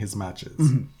watching his matches.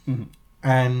 Mm-hmm. Mm-hmm.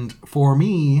 And for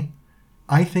me,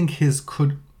 I think his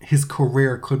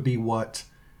career could be what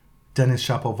Denis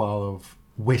Shapovalov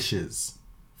wishes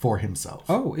for himself.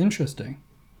 Oh, interesting.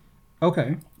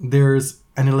 Okay. There's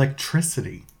an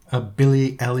electricity, a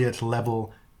Billy Elliot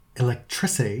level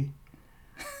electricity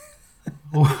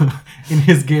in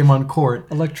his game on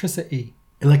court. Electricity.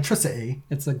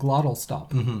 It's a glottal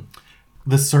stop. Mm-hmm.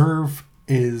 The serve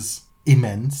is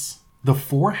immense. The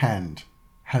forehand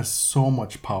has so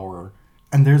much power.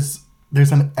 And there's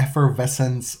an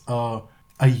effervescence, a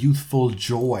youthful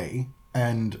joy,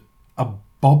 and a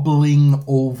bubbling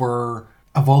over,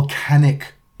 a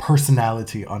volcanic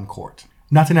personality on court.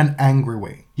 Not in an angry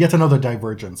way. Yet another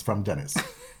divergence from Denis.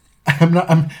 I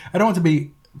don't want to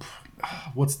be,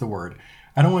 what's the word?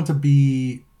 I don't want to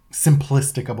be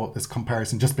simplistic about this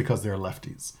comparison just because they're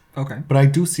lefties. Okay. But I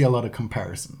do see a lot of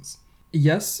comparisons.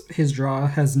 Yes, his draw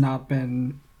has not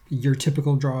been your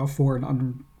typical draw for an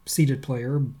unseeded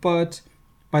player, but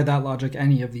by that logic,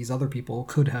 any of these other people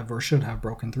could have or should have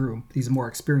broken through. These more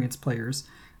experienced players,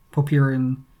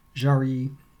 Popyrin,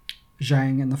 Jarry,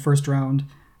 Zhang in the first round.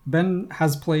 Ben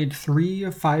has played 3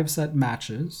 5-set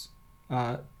matches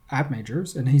at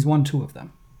majors, and he's won 2 of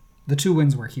them. The 2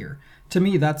 wins were here. To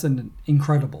me, that's an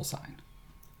incredible sign.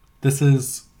 This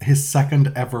is his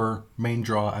second ever main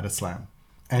draw at a slam,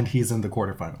 and he's in the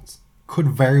quarterfinals. Could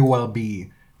very well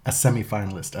be a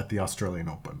semi-finalist at the Australian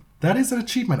Open. That is an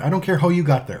achievement. I don't care how you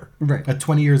got there. Right. At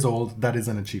 20 years old, that is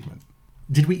an achievement.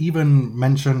 Did we even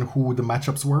mention who the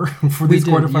matchups were for these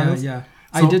quarterfinals? Yeah.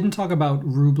 So, I didn't talk about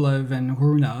Rublev and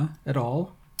Rune at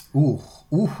all. Ooh.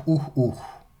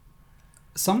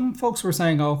 Some folks were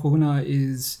saying,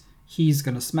 Rune he's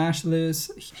going to smash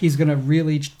this. He's going to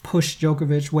really push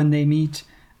Djokovic when they meet.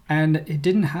 And it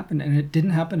didn't happen. And it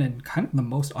didn't happen in kind of the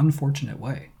most unfortunate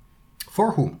way.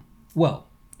 For whom? Well,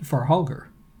 for Holger.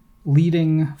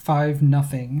 Leading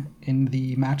 5-0 in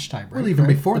the match tiebreak. Well, even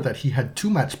before that, he had 2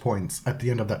 match points at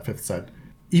the end of that 5th set.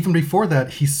 Even before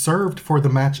that, he served for the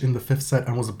match in the 5th set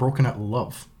and was broken at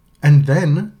love. And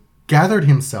then gathered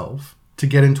himself to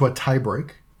get into a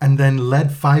tiebreak and then led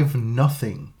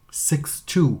 5-0,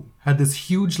 6-2. Had this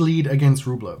huge lead against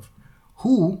Rublev,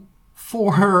 who,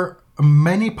 for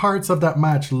many parts of that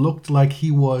match, looked like he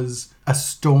was a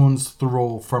stone's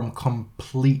throw from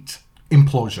complete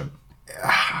implosion.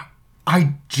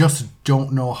 I just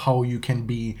don't know how you can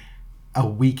be a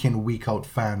week in, week out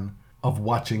fan of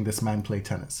watching this man play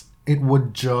tennis. It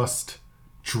would just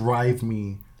drive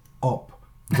me up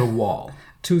the wall.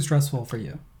 Too stressful for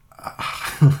you.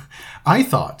 I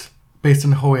thought, based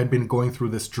on how he had been going through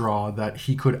this draw, that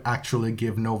he could actually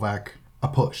give Novak a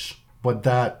push.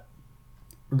 But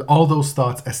all those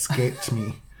thoughts escaped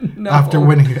me after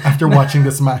watching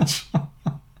this match.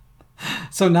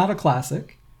 So not a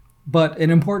classic, but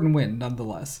an important win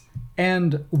nonetheless.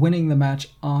 And winning the match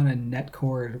on a net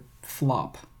cord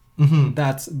flop. Mm-hmm.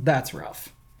 That's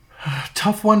rough.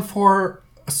 Tough one for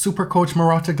super coach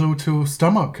Muratoglu to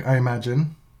stomach, I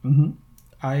imagine. Mm-hmm.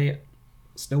 I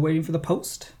still waiting for the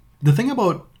post. The thing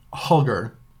about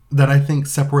Holger that I think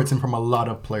separates him from a lot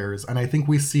of players, and I think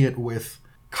we see it with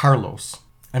Carlos,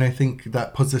 and I think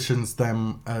that positions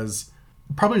them as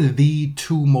probably the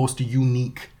 2 most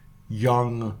unique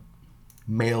young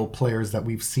male players that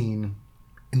we've seen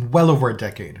in well over a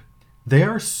decade. They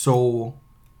are so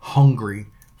hungry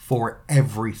for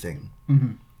everything.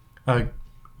 Mm-hmm.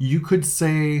 You could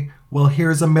say, well,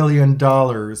 here's $1 million.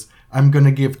 I'm going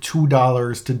to give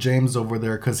 $2 to James over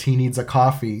there because he needs a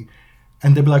coffee.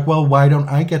 And they'd be like, well, why don't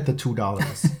I get the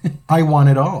 $2? I want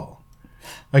it all.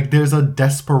 Like, there's a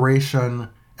desperation,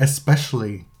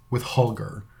 especially with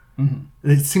Holger. Mm-hmm.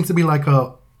 It seems to be like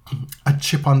a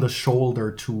chip on the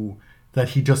shoulder to that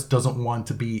he just doesn't want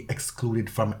to be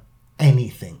excluded from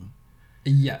anything.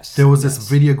 Yes. There was this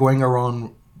video going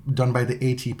around done by the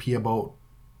ATP about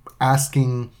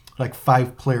asking like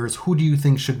 5 players, who do you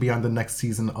think should be on the next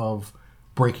season of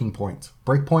Breaking Point?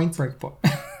 Breakpoint?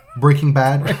 Breaking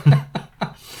Bad?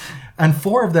 And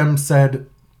 4 of them said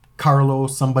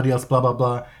Carlos, somebody else, blah, blah,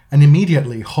 blah. And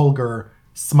immediately Holger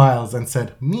smiles and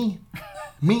said, me,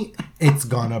 it's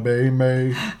gonna be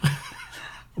me.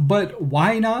 But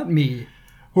why not me?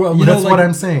 Well, that's what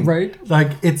I'm saying. Right?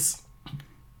 Like, it's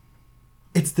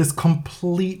this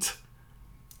complete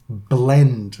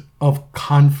blend of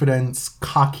confidence,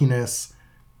 cockiness,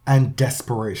 and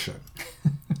desperation.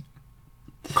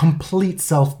 Complete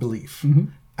self-belief. Mm-hmm.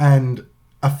 And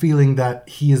a feeling that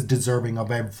he is deserving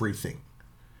of everything.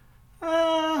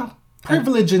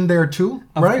 Privilege in there too,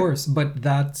 right? Of course, but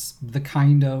that's the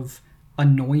kind of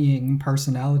annoying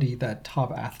personality that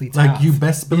top athletes have. Like, you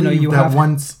best believe that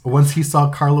once he saw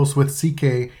Carlos with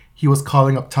CK, he was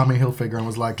calling up Tommy Hilfiger and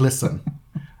was like, listen,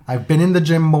 I've been in the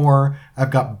gym more.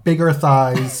 I've got bigger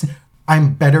thighs.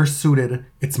 I'm better suited.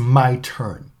 It's my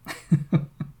turn.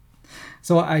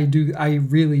 So I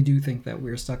really do think that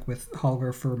we're stuck with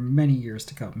Holger for many years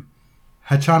to come.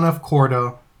 Khachanov,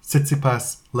 Korda,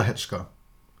 Tsitsipas, Lehechka.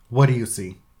 What do you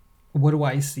see? What do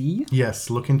I see? Yes,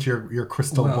 look into your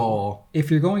crystal ball. If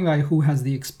you're going by who has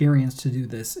the experience to do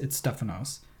this, it's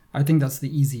Stefanos. I think that's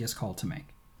the easiest call to make.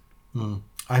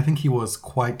 I think he was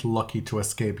quite lucky to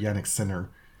escape Jannik Sinner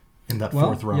in that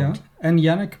 4th round. Yeah. And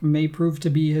Jannik may prove to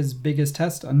be his biggest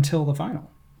test until the final.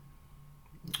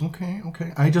 Okay.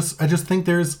 I just think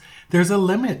there's a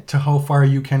limit to how far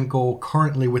you can go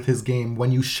currently with his game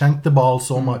when you shank the ball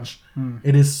so much.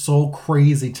 It is so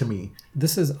crazy to me.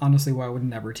 This is honestly why I would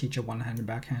never teach a one-handed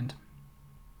backhand.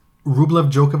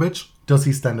 Rublev Djokovic, does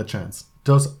he stand a chance?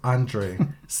 Does Andre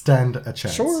stand a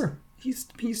chance? Sure.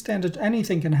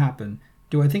 Anything can happen.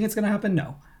 Do I think it's going to happen?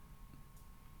 No.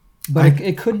 But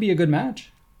it could be a good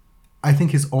match. I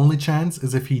think his only chance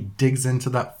is if he digs into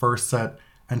that first set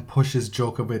and pushes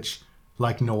Djokovic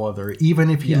like no other. Even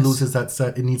if he loses that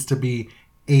set, it needs to be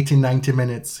 80, 90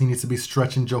 minutes. He needs to be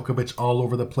stretching Djokovic all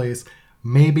over the place.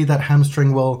 Maybe that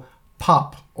hamstring will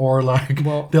pop, or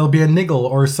there'll be a niggle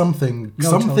or something. No,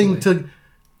 something totally. to...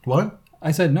 What?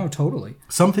 I said no, totally.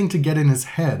 Something to get in his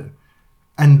head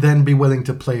and then be willing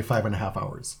to play 5.5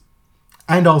 hours.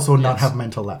 And also not have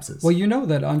mental lapses. Well, you know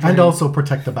that Andre... And also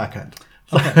protect the backhand.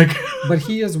 Okay. But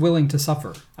he is willing to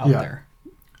suffer out there.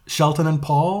 Shelton and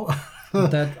Paul?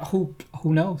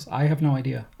 Who knows? I have no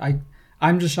idea.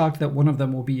 I'm just shocked that one of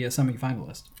them will be a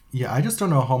semifinalist. Yeah, I just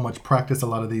don't know how much practice a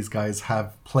lot of these guys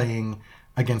have playing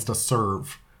against a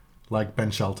serve like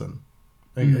Ben Shelton.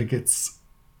 Like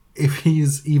if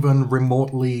he's even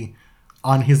remotely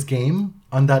on his game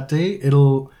on that day,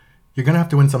 you're gonna have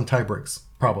to win some tie breaks,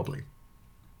 probably.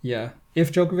 Yeah.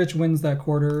 If Djokovic wins that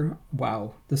quarter,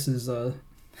 wow, this is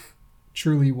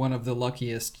truly one of the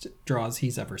luckiest draws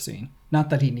he's ever seen. Not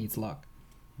that he needs luck.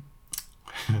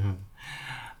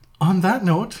 On that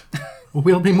note,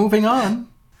 we'll be moving on.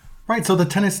 Right, so the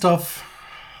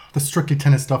strictly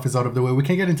tennis stuff is out of the way. We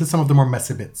can get into some of the more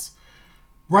messy bits.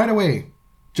 Right away,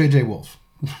 JJ Wolf.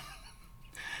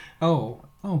 Oh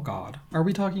God. Are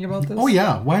we talking about this? Oh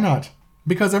yeah, why not?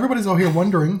 Because everybody's out here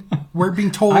wondering. We're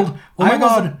being told, oh my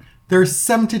God, there's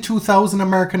 72,000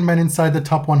 American men inside the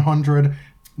top 100.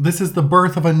 This is the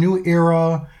birth of a new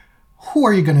era. Who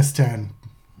are you going to stand?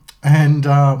 And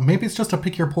maybe it's just a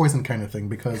pick your poison kind of thing,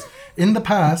 because in the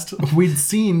past, we'd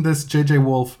seen this JJ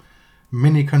Wolf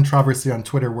mini controversy on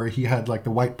Twitter where he had like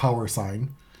the white power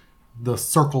sign, the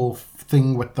circle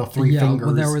thing with the three fingers.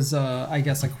 Well, there was, I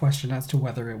guess, a question as to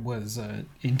whether it was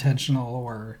intentional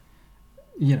or,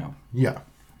 Yeah.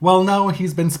 Well, now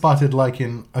he's been spotted like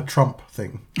in a Trump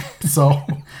thing. So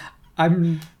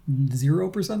I'm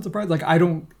 0% surprised. Like,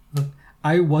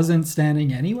 I wasn't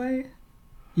standing anyway.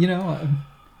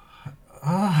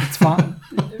 It's fine.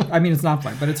 I mean, it's not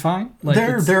fine, but it's fine. Like,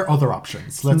 there are other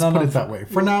options. Let's put it that way.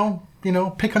 For now,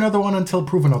 pick another one until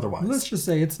proven otherwise. Let's just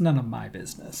say it's none of my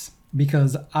business,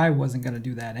 because I wasn't going to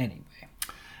do that anyway.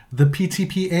 The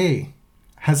PTPA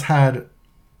has had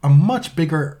a much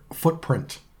bigger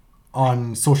footprint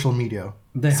on social media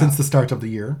since the start of the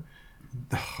year.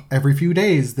 Every few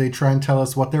days, they try and tell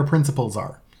us what their principles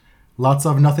are. Lots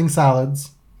of nothing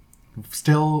salads.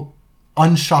 Still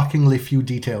unshockingly few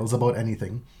details about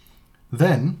anything.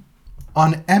 Then,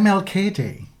 on MLK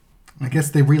Day, I guess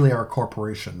they really are a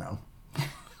corporation now.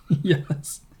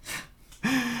 Yes.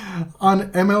 On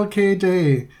MLK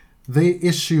Day, they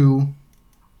issue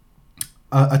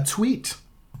a tweet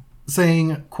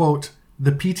saying, quote,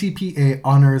 "The PTPA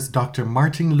honors Dr.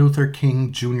 Martin Luther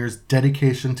King Jr.'s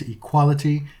dedication to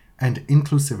equality and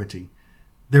inclusivity.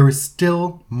 There is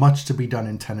still much to be done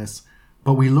in tennis,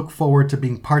 but we look forward to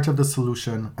being part of the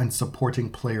solution and supporting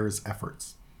players'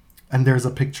 efforts." And there's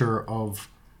a picture of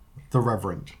the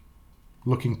Reverend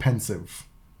looking pensive.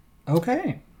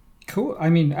 Okay, cool. I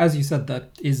mean, as you said,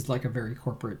 that is like a very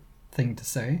corporate thing to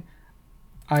say.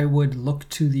 I would look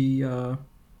to the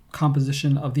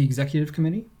composition of the executive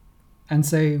committee and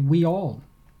say we all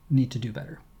need to do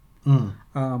better.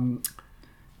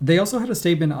 They also had a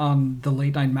statement on the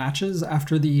late night matches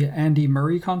after the Andy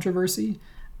Murray controversy.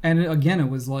 And again, it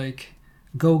was like,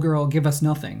 go girl, give us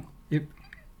nothing.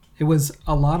 It was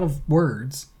a lot of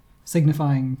words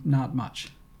signifying not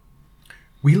much.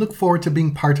 We look forward to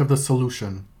being part of the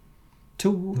solution.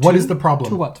 What is the problem?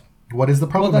 To what? What is the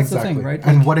problem exactly? The thing, right?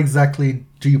 And what exactly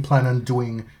do you plan on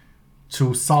doing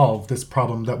to solve this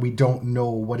problem that we don't know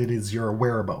what it is you're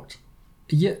aware about?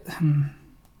 Yeah,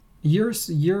 you're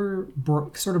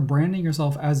sort of branding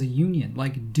yourself as a union.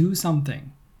 Like, do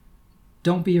something.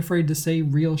 Don't be afraid to say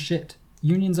real shit.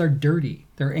 Unions are dirty.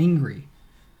 They're angry.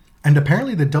 And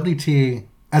apparently the WTA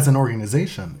as an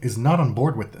organization is not on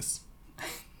board with this.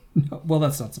 No, well,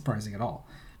 that's not surprising at all.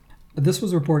 This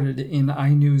was reported in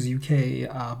iNews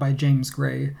UK by James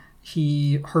Gray.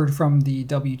 He heard from the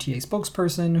WTA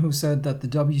spokesperson who said that the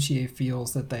WTA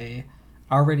feels that they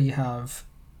already have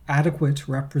adequate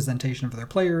representation for their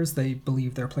players. They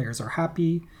believe their players are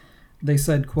happy. They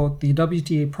said, quote, "The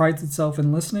WTA prides itself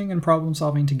in listening and problem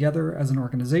solving together as an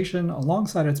organization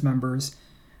alongside its members,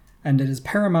 and it is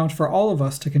paramount for all of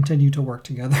us to continue to work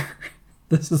together."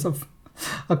 This is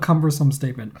a cumbersome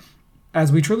statement.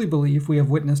 "As we truly believe, we have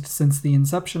witnessed since the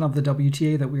inception of the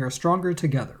WTA that we are stronger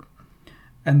together."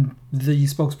 And the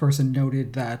spokesperson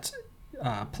noted that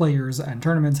players and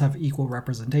tournaments have equal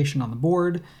representation on the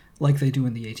board, like they do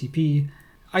in the ATP.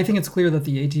 I think it's clear that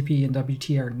the ATP and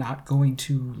WTA are not going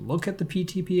to look at the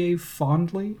PTPA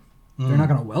fondly. They're not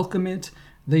going to welcome it.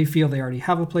 They feel they already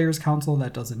have a players' council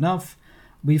that does enough.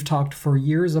 We've talked for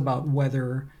years about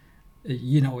whether,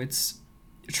 it's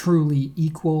truly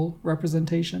equal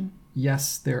representation.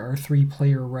 Yes, there are 3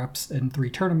 player reps and 3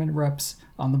 tournament reps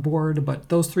on the board, but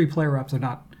those 3 player reps are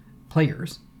not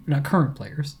players. They're not current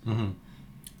players. Mm-hmm.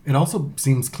 It also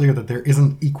seems clear that there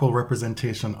isn't equal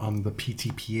representation on the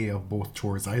PTPA of both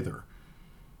tours either.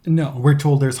 No. We're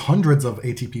told there's hundreds of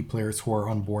ATP players who are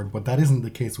on board, but that isn't the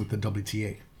case with the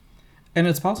WTA. And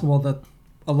it's possible that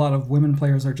a lot of women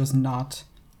players are just not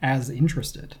as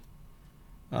interested.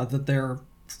 That they're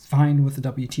fine with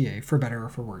the WTA, for better or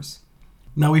for worse.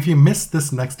 Now, if you missed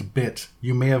this next bit,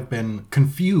 you may have been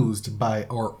confused by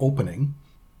our opening,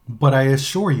 but I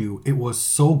assure you it was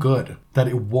so good that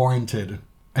it warranted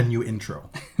a new intro.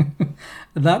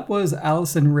 That was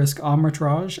Alison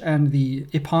Riske-Amritraj and the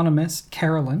eponymous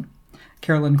Kerrilyn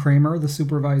Kramer, the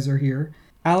supervisor here.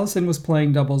 Alison was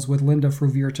playing doubles with Linda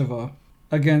Fruhvirtova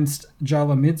against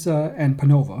Jalamidze and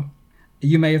Panova.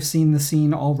 You may have seen the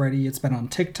scene already. It's been on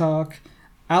TikTok.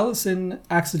 Alison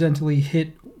accidentally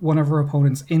hit one of her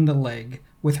opponents in the leg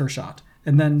with her shot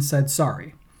and then said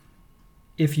sorry.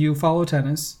 If you follow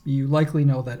tennis, you likely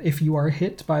know that if you are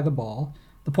hit by the ball,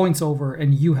 the point's over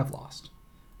and you have lost.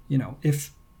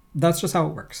 If that's just how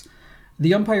it works.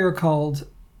 The umpire called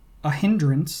a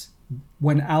hindrance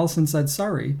when Alison said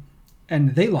sorry,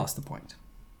 and they lost the point.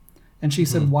 And she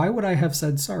said, why would I have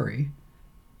said sorry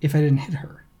if I didn't hit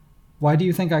her? Why do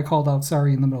you think I called out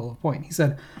sorry in the middle of the point? He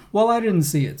said, well, I didn't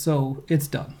see it, so it's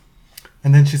done.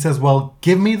 And then she says, well,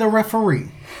 give me the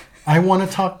referee. I want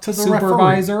to talk to the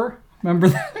supervisor. Referee. Remember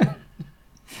that?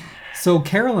 So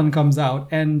Kerrilyn comes out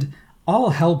and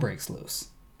all hell breaks loose.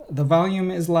 The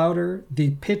volume is louder.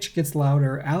 The pitch gets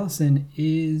louder. Alison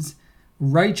is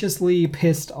righteously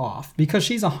pissed off because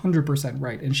she's 100%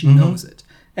 right and she knows it.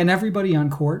 And everybody on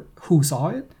court who saw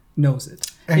it knows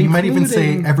it. And you might even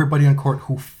say everybody on court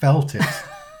who felt it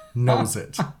knows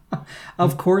it.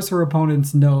 Of course, her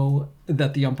opponents know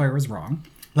that the umpire is wrong.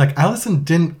 Like, Alison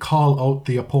didn't call out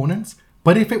the opponents,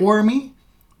 but if it were me,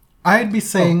 I'd be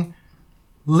saying,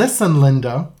 listen,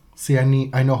 Linda. See, I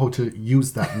know how to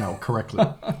use that now correctly.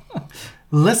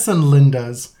 Listen,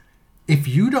 Lindas, if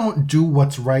you don't do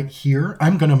what's right here,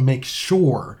 I'm going to make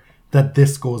sure that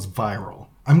this goes viral.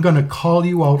 I'm going to call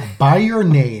you out by your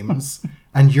names,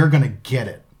 and you're going to get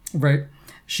it. Right.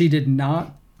 She did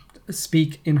not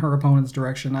speak in her opponent's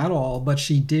direction at all, but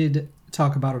she did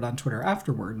talk about it on Twitter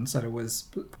afterward and said it was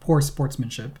poor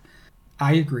sportsmanship.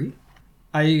 I agree.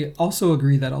 I also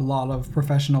agree that a lot of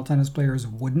professional tennis players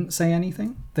wouldn't say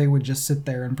anything. They would just sit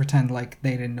there and pretend like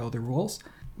they didn't know the rules.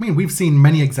 I mean, we've seen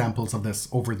many examples of this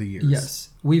over the years. Yes.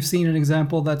 We've seen an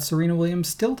example that Serena Williams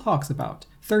still talks about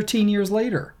 13 years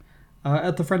later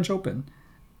at the French Open.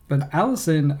 But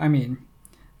Alison, I mean,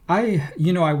 I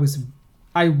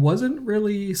wasn't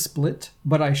really split,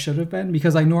 but I should have been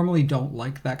because I normally don't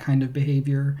like that kind of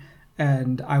behavior.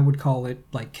 And I would call it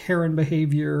like Karen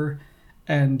behavior.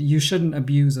 And you shouldn't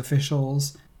abuse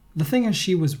officials. The thing is,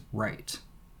 she was right.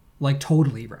 Like,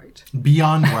 totally right.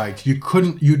 Beyond right. You'd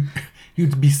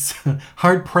be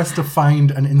hard pressed to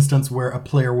find an instance where a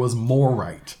player was more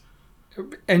right.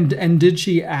 And did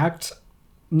she act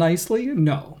nicely?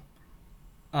 No.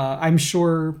 I'm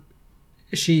sure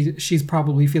she's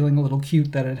probably feeling a little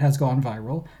cute that it has gone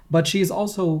viral, but she's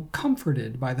also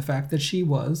comforted by the fact that she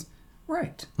was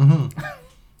right. Mm-hmm.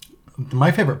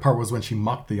 My favorite part was when she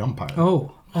mocked the umpire.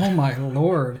 Oh my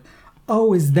Lord.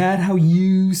 Oh, is that how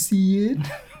you see it?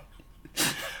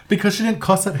 Because she didn't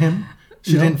cuss at him.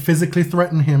 She didn't physically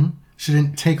threaten him. She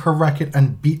didn't take her racket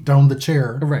and beat down the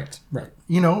chair. Right.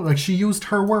 Like she used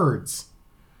her words.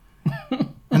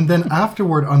 And then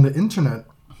afterward on the internet,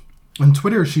 on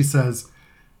Twitter, she says,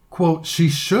 quote, she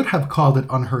should have called it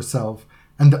on herself,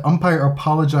 and the umpire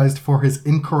apologized for his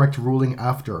incorrect ruling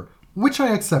after, which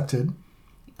I accepted.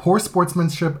 Poor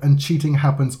sportsmanship and cheating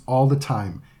happens all the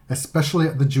time, especially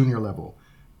at the junior level.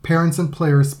 Parents and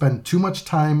players spend too much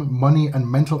time, money,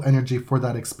 and mental energy for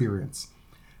that experience.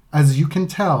 As you can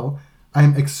tell, I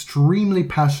am extremely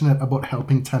passionate about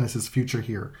helping tennis's future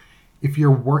here. If you're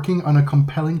working on a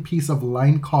compelling piece of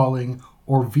line calling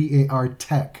or VAR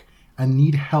tech and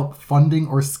need help funding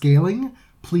or scaling,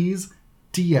 please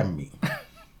DM me.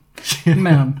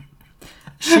 Ma'am.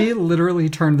 She literally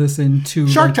turned this into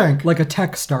Shark Tank. Like a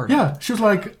tech startup. Yeah, she was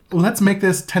like, let's make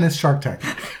this tennis Shark Tank.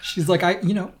 She's like, I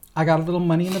got a little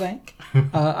money in the bank.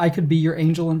 I could be your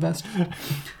angel investor.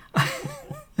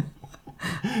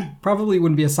 Probably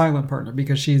wouldn't be a silent partner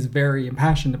because she's very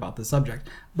impassioned about the subject.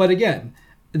 But again,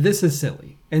 this is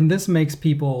silly. And this makes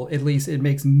people, at least it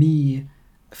makes me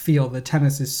feel that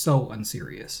tennis is so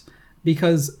unserious.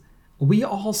 Because we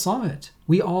all saw it.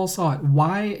 We all saw it.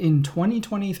 Why in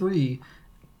 2023,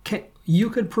 you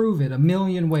could prove it a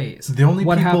million ways. The only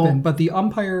what people... happened, but the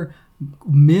umpire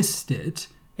missed it,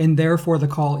 and therefore the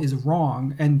call is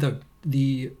wrong, and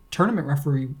the tournament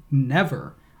referee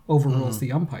never overrules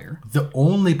the umpire. The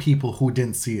only people who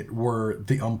didn't see it were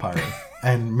the umpire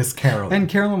and Miss Kerrilyn. And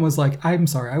Kerrilyn was like, I'm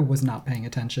sorry, I was not paying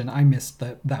attention. I missed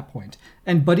that point.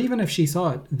 But even if she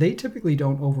saw it, they typically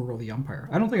don't overrule the umpire.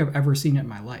 I don't think I've ever seen it in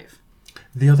my life.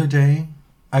 The other day,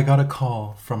 I got a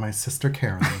call from my sister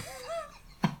Kerrilyn.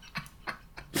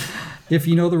 If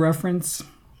you know the reference,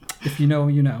 if you know,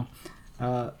 you know.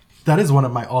 That is one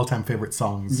of my all-time favorite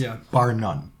songs, bar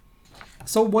none.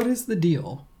 So what is the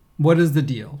deal? What is the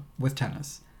deal with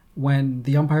tennis? When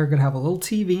the umpire could have a little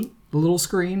TV, a little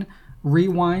screen,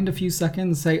 rewind a few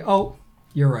seconds, say, oh,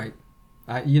 you're right.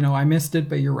 I missed it,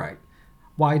 but you're right.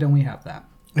 Why don't we have that?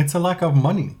 It's a lack of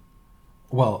money.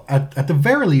 Well, at the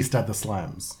very least at the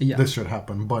slams, this should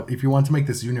happen. But if you want to make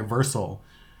this universal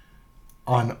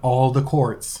on all the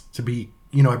courts to be,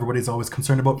 everybody's always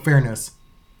concerned about fairness.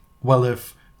 Well,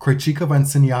 if Krejcikova and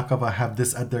Siniakova have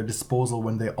this at their disposal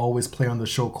when they always play on the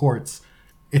show courts,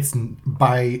 it's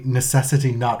by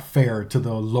necessity not fair to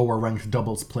the lower ranked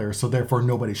doubles players. So therefore,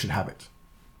 nobody should have it.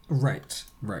 Right.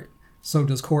 So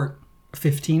does court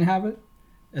 15 have it?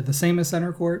 The same as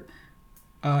center court?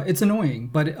 It's annoying,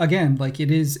 but again,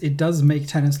 it does make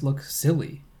tennis look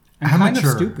silly and kind of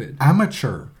stupid.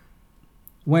 Amateur.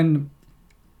 When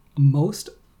most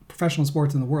professional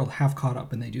sports in the world have caught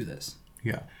up and they do this.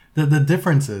 Yeah. The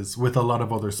difference is with a lot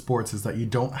of other sports is that you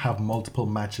don't have multiple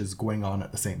matches going on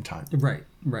at the same time. Right.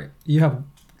 You have,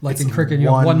 in cricket,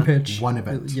 you have one pitch. One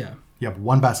event. Yeah. You have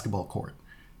one basketball court.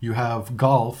 You have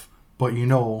golf, but you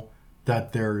know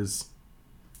that there's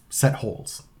set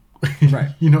holes.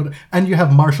 Right. And you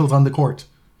have marshals on the court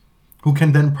who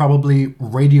can then probably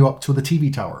radio up to the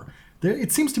TV tower.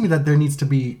 It seems to me that there needs to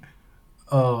be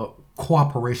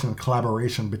cooperation and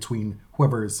collaboration between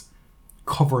whoever's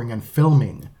covering and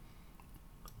filming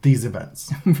these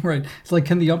events. Right. It's like,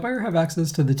 can the umpire have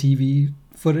access to the TV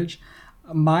footage?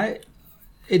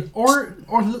 Or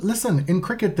listen, in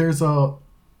cricket, there's a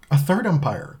third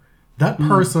umpire. That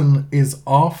person is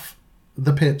off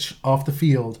the pitch, off the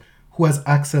field, who has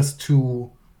access to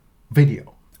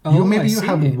video. You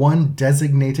have one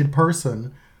designated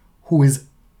person who is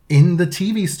in the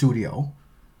TV studio,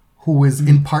 who is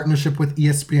in partnership with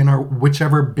ESPN or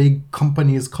whichever big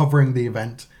company is covering the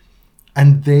event.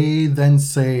 And they then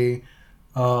say,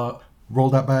 roll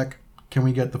that back. Can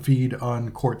we get the feed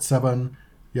on court 7?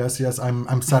 Yes,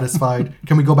 I'm satisfied.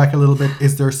 Can we go back a little bit?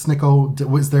 Is there snicko?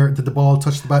 Did the ball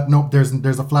touch the bat? Nope,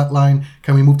 there's a flat line.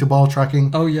 Can we move to ball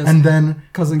tracking? Oh, yes. And then...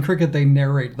 Because in cricket, they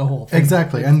narrate the whole thing.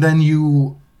 Exactly. And then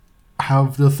you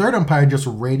have the third umpire just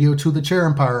radio to the chair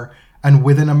umpire, and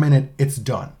within a minute, it's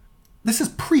done. This is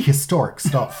prehistoric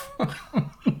stuff.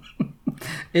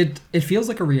 It feels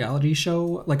like a reality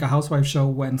show, like a housewife show,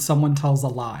 when someone tells a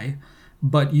lie,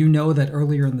 but you know that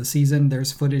earlier in the season,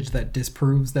 there's footage that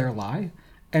disproves their lie.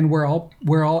 And we're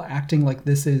all acting like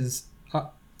this is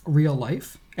real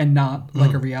life and not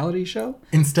like a reality show.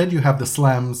 Instead, you have the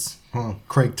slams,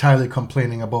 Craig Tiley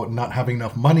complaining about not having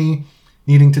enough money,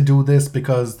 needing to do this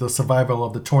because the survival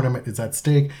of the tournament is at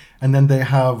stake. And then they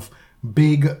have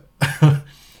big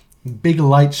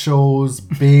light shows,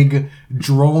 big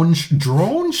drone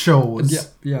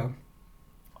shows. Yeah.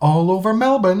 All over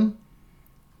Melbourne.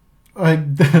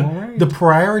 Like the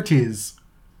priorities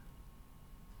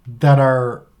that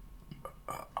are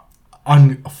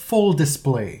on full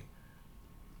display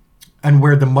and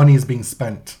where the money is being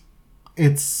spent.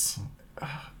 It's,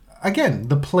 again,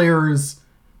 the players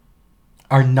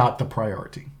are not the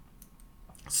priority.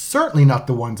 Certainly not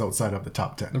the ones outside of the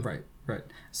top 10. Right.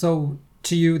 So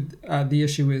to you, the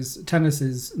issue is tennis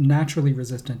is naturally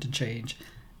resistant to change,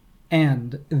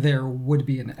 and there would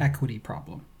be an equity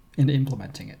problem in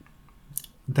implementing it.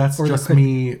 That's just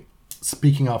me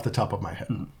speaking off the top of my head.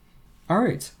 All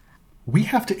right. We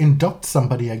have to induct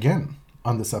somebody again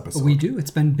on this episode. We do.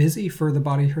 It's been busy for the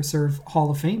Body Serve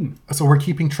Hall of Fame. So we're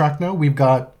keeping track now. We've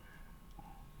got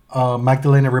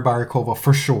Magdalena Rybarikova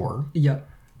for sure. Yeah.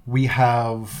 We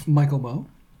have Michael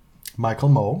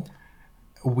Mmoh.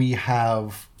 We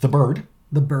have the bird.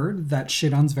 The bird that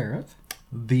shit on Zverev.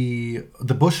 The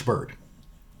bush bird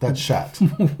that shat.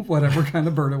 Whatever kind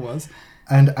of bird it was.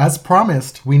 And as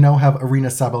promised, we now have Aryna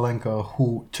Sabalenka,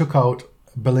 who took out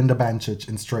Belinda Bencic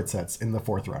in straight sets in the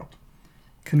 4th round.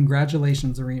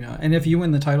 Congratulations, Arena. And if you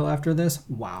win the title after this,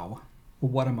 wow,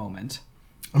 what a moment.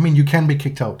 I mean, you can be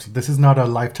kicked out. This is not a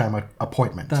lifetime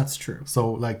appointment. That's true. So,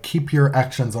 like, keep your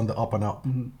actions on the up and up.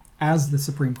 Mm-hmm. As the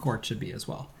Supreme Court should be as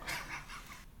well.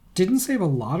 Didn't save a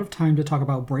lot of time to talk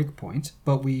about Breakpoint,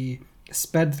 but we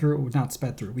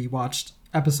we watched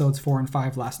episodes 4 and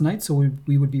 5 last night, so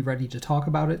we would be ready to talk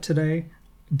about it today.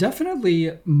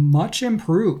 Definitely much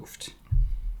improved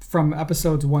from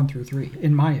episodes 1 through 3,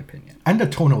 in my opinion. And a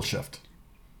tonal shift.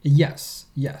 Yes.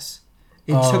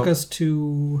 It took us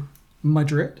to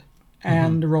Madrid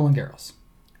and Roland Garros.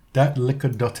 That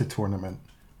Liquidote tournament,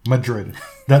 Madrid,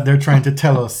 that they're trying to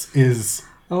tell us is...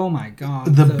 Oh my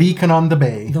God. The beacon on the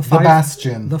bay, the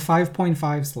bastion. The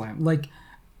 5.5 slam. Like,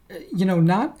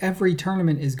 not every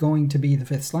tournament is going to be the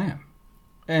 5th slam.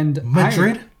 And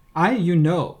Madrid? I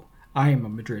am a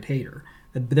Madrid hater.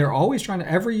 They're always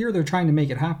every year they're trying to make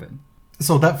it happen.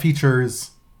 So that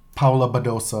features Paula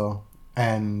Badosa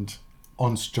and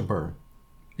Ons Jabeur.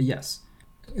 Yes.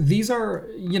 These are,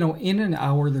 in an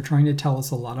hour, they're trying to tell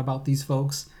us a lot about these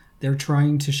folks. They're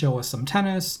trying to show us some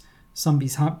tennis, some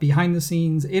behind the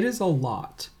scenes. It is a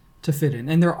lot to fit in.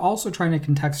 And they're also trying to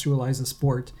contextualize a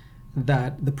sport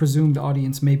that the presumed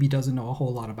audience maybe doesn't know a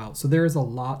whole lot about. So there is a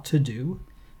lot to do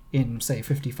in, say,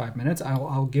 55 minutes.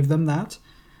 I'll give them that.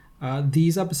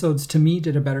 These episodes, to me,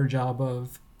 did a better job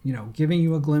of, giving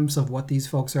you a glimpse of what these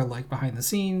folks are like behind the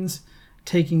scenes,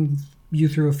 taking you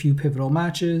through a few pivotal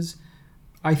matches.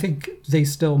 I think they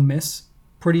still miss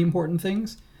pretty important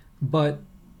things, but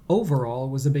overall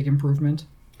was a big improvement.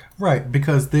 Right,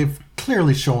 because they've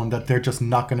clearly shown that they're just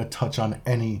not going to touch on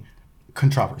any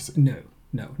controversy.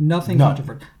 No, nothing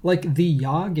controversial. Like the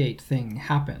Yagate thing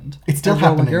happened. It's still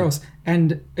happening. Garros,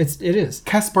 and it is.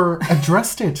 Casper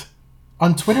addressed it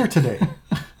on Twitter today.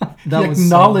 He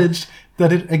acknowledged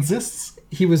that it exists.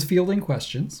 He was fielding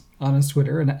questions on his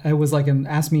Twitter, and it was like an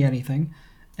Ask Me Anything.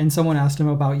 And someone asked him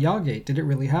about Yagate. Did it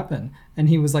really happen? And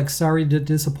he was like, sorry to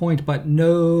disappoint, but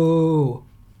no.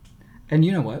 And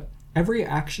you know what? Every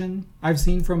action I've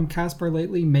seen from Casper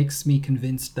lately makes me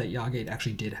convinced that Yagate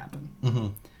actually did happen. Mm-hmm.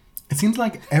 It seems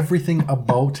like everything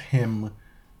about him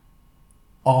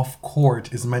off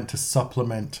court is meant to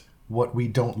supplement what we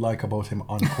don't like about him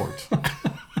on court.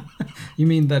 You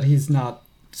mean that he's not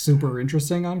super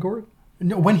interesting on court?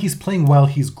 No, when he's playing well,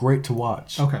 he's great to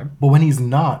watch. Okay. But when he's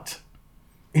not,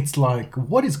 it's like,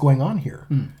 what is going on here?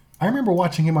 I remember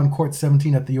watching him on court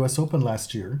 17 at the US Open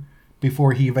last year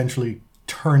before he eventually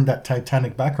turned that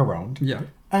Titanic back around. Yeah.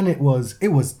 And it was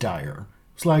dire.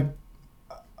 It's like,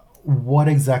 what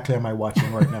exactly am I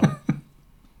watching right now?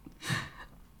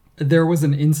 There was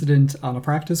an incident on a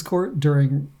practice court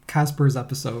during Casper's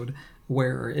episode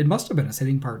where it must have been his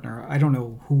hitting partner. I don't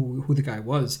know who the guy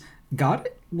was. Got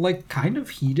like kind of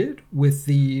heated with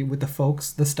the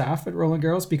folks, the staff at Roland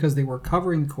Garros, because they were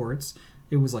covering courts.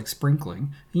 It was like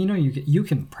sprinkling. You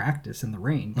can practice in the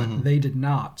rain, but they did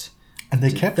not. And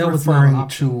they kept referring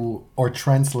to or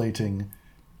translating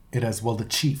it as, well, the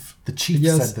chief. The chief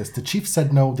said this. The chief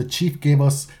said no. The chief gave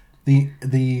us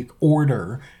the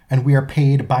order, and we are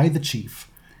paid by the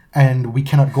chief, and we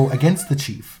cannot go against the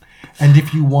chief. And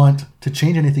if you want to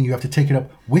change anything, you have to take it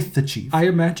up with the chief. I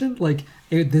imagined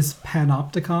this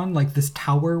panopticon, like this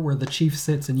tower where the chief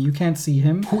sits and you can't see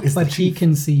him, but he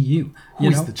can see you. Who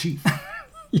is the chief?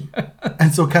 Yeah.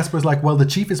 And so Casper's like, well, the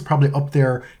chief is probably up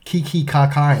there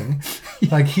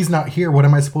kiki-kakaing. Like, he's not here. What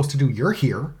am I supposed to do? You're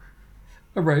here.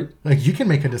 Right. Like, you can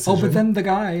make a decision. Oh, but then the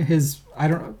guy, his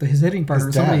hitting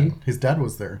partner, his dad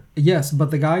was there. Yes,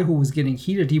 but the guy who was getting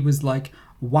heated, he was like,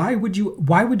 why would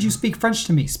you speak French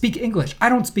to me? Speak English. I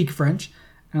don't speak French.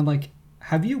 And I'm like,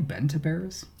 have you been to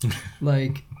Paris?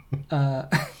 Like,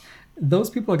 those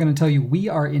people are going to tell you we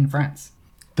are in France.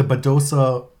 The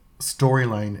Badosa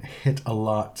storyline hit a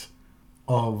lot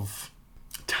of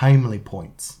timely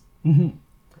points. Mm-hmm.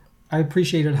 I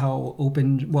appreciated how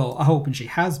open she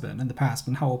has been in the past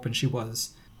and how open she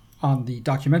was on the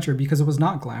documentary, because it was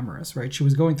not glamorous, right? She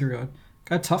was going through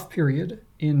a tough period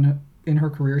in her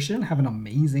career. She didn't have an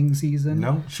amazing season.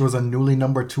 No, she was a newly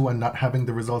number 2 and not having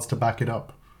the results to back it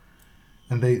up.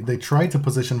 And they tried to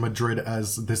position Madrid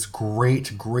as this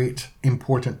great, great,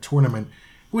 important tournament.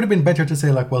 It would have been better to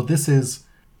say, like, well, this is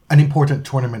an important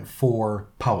tournament for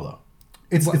Paula.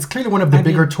 It's clearly one of the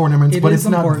bigger tournaments, but it's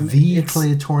not the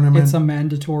clay tournament. It's a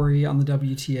mandatory on the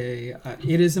WTA.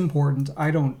 It is important.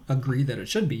 I don't agree that it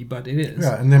should be, but it is.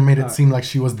 Yeah, and they made it seem like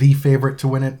she was the favorite to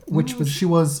win it. She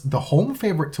was the home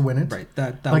favorite to win it. Right.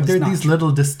 That like, there are these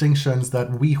little distinctions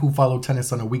that we who follow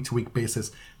tennis on a week-to-week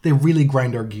basis, they really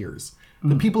grind our gears.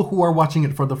 The people who are watching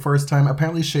it for the first time,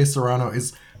 apparently Shea Serrano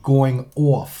is going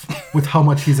off with how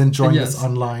much he's enjoying Yes. this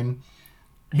online.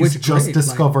 He's just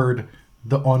discovered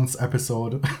the Ons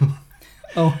episode.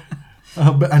 Oh.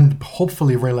 And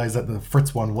hopefully realized that the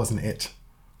Fritz one wasn't it.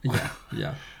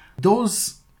 Yeah.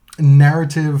 Those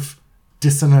narrative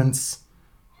dissonance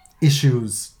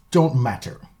issues don't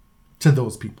matter to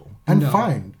those people. And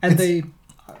fine. And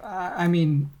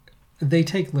they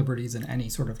take liberties in any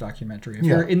sort of documentary. If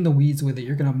you're in the weeds with it,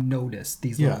 you're going to notice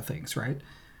these little things, right?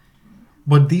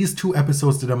 But these two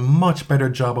episodes did a much better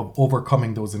job of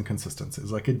overcoming those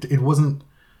inconsistencies. Like it didn't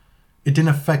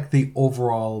affect the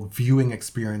overall viewing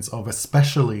experience of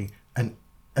especially an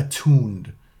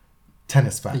attuned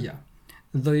tennis fan. Yeah.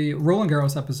 The Roland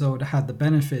Garros episode had the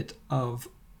benefit of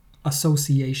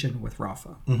association with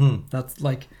Rafa. Mm-hmm. That's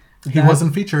like... He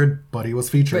wasn't featured, but he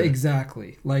was featured.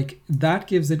 Exactly. Like, that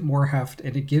gives it more heft,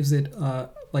 and it gives it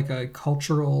like a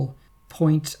cultural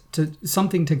point, to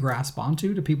something to grasp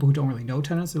onto to people who don't really know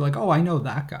tennis. They're like, oh, I know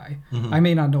that guy. Mm-hmm. I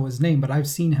may not know his name, but I've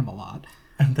seen him a lot.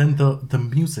 And then the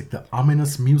music, the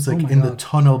ominous music the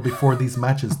tunnel before these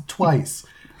matches twice.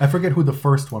 I forget who the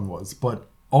first one was, but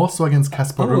also against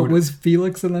Casper Ruud. It was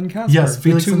Felix and then Casper. Yes,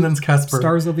 Felix and then Casper.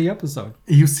 Stars of the episode.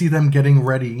 You see them getting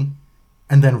ready,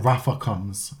 and then Rafa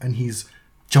comes, and he's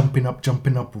jumping up,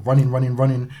 running,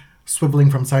 swiveling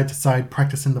from side to side,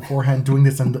 practicing the forehand, doing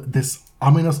this, and this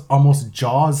ominous, almost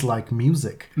Jaws-like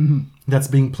music that's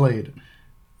being played.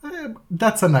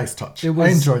 That's a nice touch. I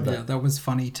enjoyed that. Yeah, that was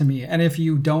funny to me. And if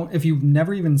you've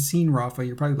never even seen Rafa,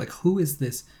 you're probably like, who is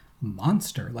this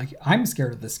monster? Like, I'm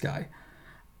scared of this guy.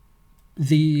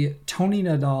 The Tony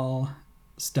Nadal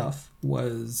stuff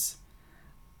was,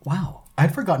 wow.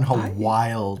 I'd forgotten how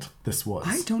wild this was.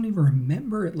 I don't even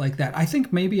remember it like that. I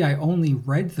think maybe I only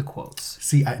read the quotes.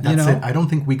 See, that's it. I don't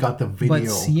think we got the video. But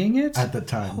seeing it at the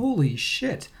time, holy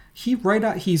shit!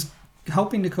 He's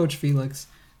helping to coach Felix,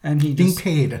 and he being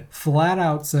paid flat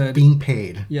out said, being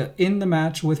paid. Yeah, in the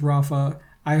match with Rafa,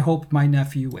 I hope my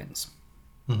nephew wins.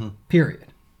 Mm-hmm.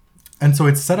 Period. And so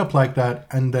it's set up like that,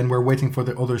 and then we're waiting for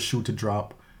the other shoe to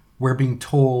drop. We're being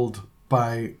told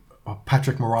by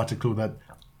Patrick Moraticlu that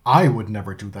I would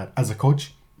never do that as a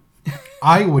coach.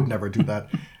 I would never do that.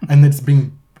 And it's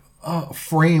being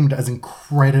framed as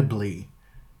incredibly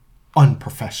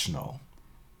unprofessional.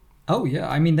 Oh, yeah.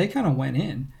 I mean, they kind of went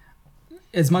in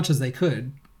as much as they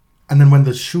could. And then when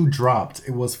the shoe dropped,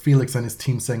 it was Felix and his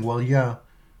team saying, well, yeah,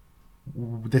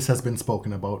 this has been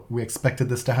spoken about. We expected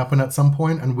this to happen at some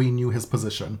point, and we knew his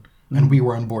position, and we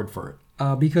were on board for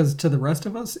it. Because to the rest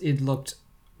of us, it looked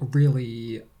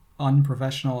really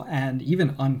unprofessional and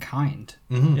even unkind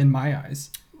in my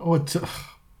eyes.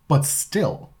 But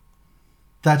still,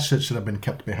 that shit should have been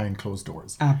kept behind closed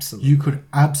doors. Absolutely. You could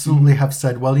absolutely have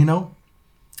said, well,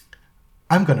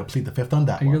 I'm going to plead the fifth on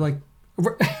that and one. You're like,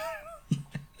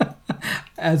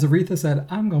 as Aretha said,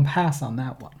 I'm going to pass on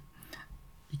that one.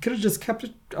 You could have just kept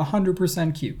it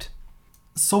 100% cute.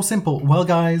 So simple. Well,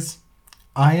 guys,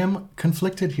 I am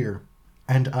conflicted here,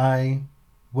 and I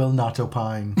will not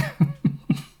opine.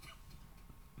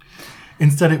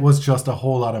 Instead, it was just a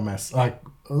whole lot of mess. Like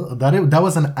that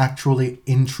was an actually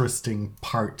interesting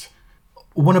part.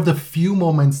 One of the few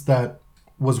moments that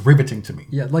was riveting to me.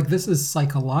 Yeah, like this is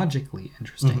psychologically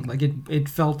interesting. Like it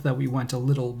felt that we went a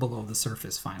little below the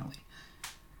surface finally.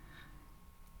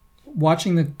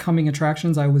 Watching the coming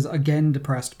attractions, I was again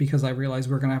depressed because I realized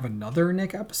we're gonna have another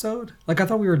Nick episode. Like I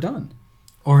thought we were done.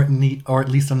 Or at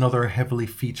least another heavily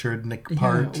featured Nick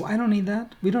part. Yeah, I don't need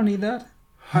that. We don't need that.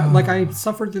 I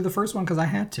suffered through the first one because I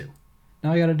had to.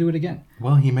 Now I got to do it again.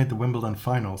 Well, he made the Wimbledon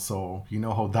final, so you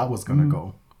know how that was going to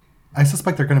go. I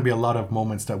suspect there are going to be a lot of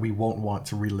moments that we won't want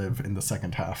to relive in the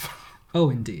second half. Oh,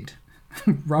 indeed.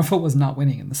 Rafa was not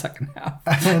winning in the second half.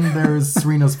 And there's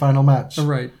Serena's final match.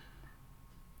 Right.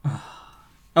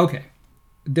 Okay.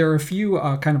 There are a few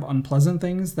kind of unpleasant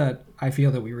things that I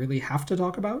feel that we really have to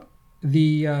talk about.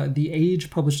 The Age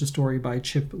published a story by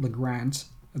Chip LeGrant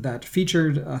that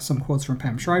featured some quotes from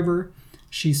Pam Shriver.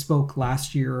 She spoke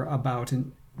last year about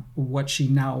what she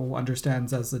now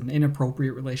understands as an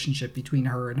inappropriate relationship between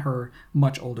her and her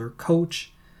much older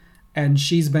coach. And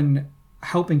she's been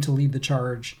helping to lead the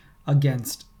charge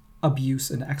against abuse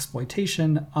and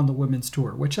exploitation on the women's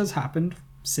tour, which has happened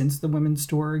since the women's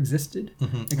tour existed.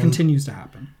 Mm-hmm. It continues to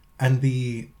happen. And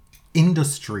the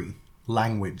industry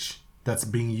language that's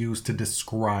being used to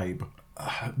describe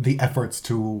the efforts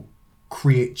to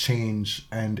create change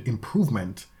and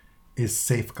improvement is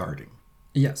safeguarding.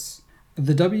 Yes.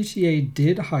 The WTA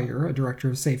did hire a director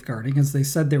of safeguarding, as they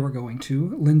said they were going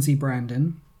to, Lindsay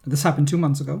Brandon. This happened 2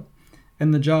 months ago.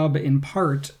 And the job, in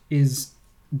part, is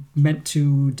meant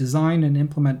to design and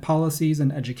implement policies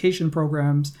and education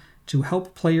programs to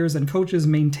help players and coaches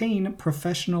maintain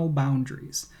professional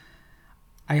boundaries.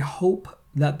 I hope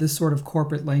that this sort of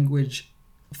corporate language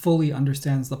fully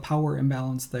understands the power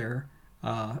imbalance there,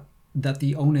 that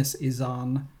the onus is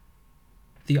on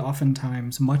the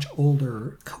oftentimes much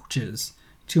older coaches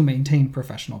to maintain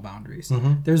professional boundaries.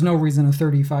 Mm-hmm. There's no reason a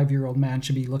 35-year-old man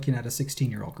should be looking at a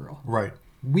 16-year-old girl. Right.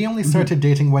 We only started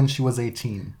dating when she was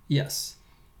 18. Yes.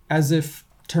 As if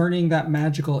turning that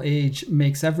magical age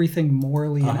makes everything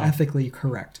morally and ethically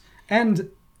correct. And,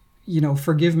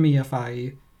 forgive me if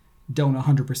I don't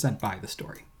 100% buy the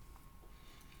story.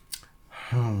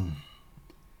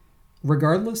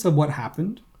 Regardless of what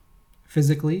happened,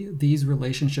 physically, these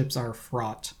relationships are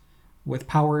fraught with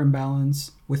power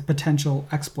imbalance, with potential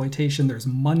exploitation. There's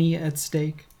money at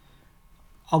stake.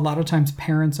 A lot of times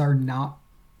parents are not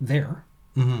there.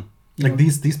 Mm-hmm. Like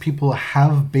these people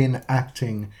have been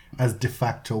acting as de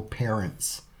facto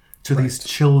parents to these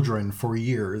children for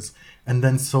years. And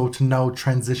then so to now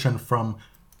transition from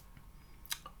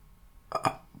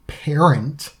a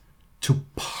parent to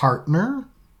partner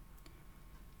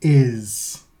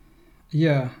is...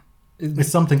 Yeah. It's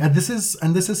something. And this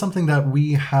is something that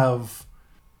we have,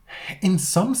 in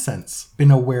some sense, been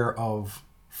aware of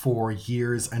for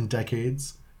years and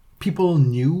decades. People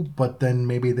knew, but then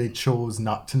maybe they chose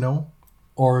not to know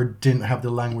or didn't have the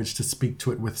language to speak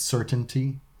to it with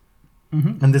certainty.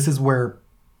 Mm-hmm. And this is where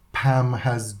Pam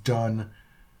has done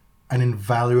an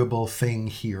invaluable thing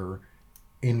here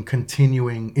in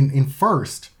continuing, in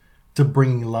first, to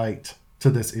bring light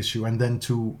to this issue and then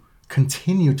to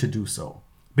continue to do so.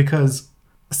 Because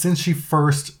since she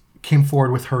first came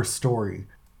forward with her story,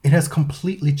 it has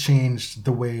completely changed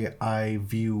the way I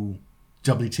view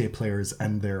WTA players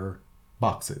and their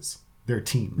boxes, their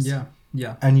teams.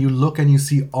 Yeah. And you look and you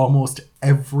see almost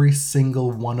every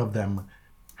single one of them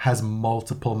has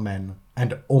multiple men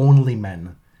and only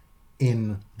men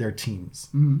in their teams.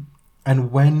 Mm-hmm.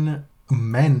 And when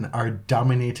men are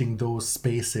dominating those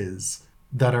spaces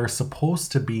that are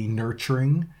supposed to be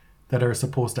nurturing, that are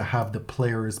supposed to have the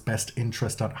player's best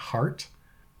interest at heart,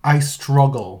 I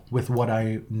struggle with what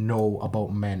I know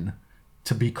about men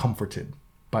to be comforted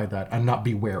by that and not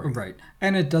be wary. Right.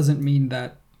 And it doesn't mean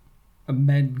that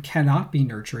men cannot be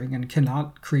nurturing and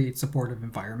cannot create supportive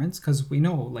environments, because we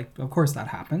know, of course that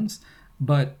happens.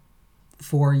 But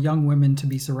for young women to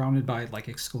be surrounded by,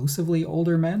 exclusively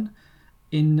older men,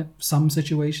 in some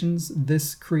situations,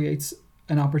 this creates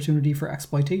an opportunity for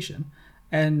exploitation.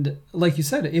 And like you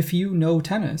said, if you know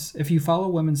tennis, if you follow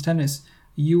women's tennis,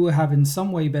 you have in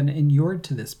some way been inured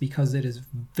to this because it is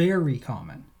very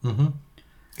common. Mm-hmm.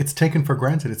 It's taken for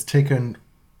granted. It's taken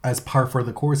as par for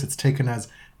the course. It's taken as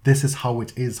this is how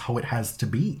it is, how it has to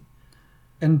be.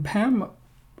 And Pam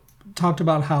talked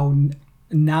about how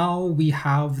now we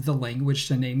have the language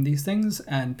to name these things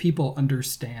and people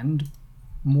understand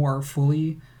more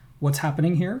fully what's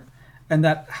happening here. And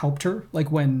that helped her,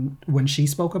 when she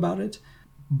spoke about it.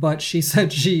 But she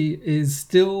said she is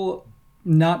still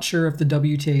not sure if the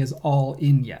WTA is all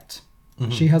in yet.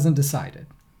 Mm-hmm. She hasn't decided.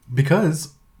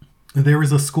 Because there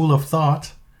is a school of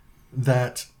thought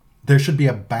that there should be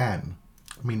a ban.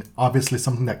 I mean, obviously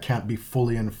something that can't be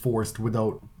fully enforced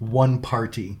without one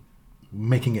party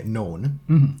making it known.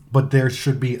 Mm-hmm. But there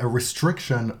should be a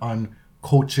restriction on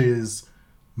coaches,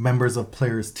 members of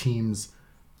players' teams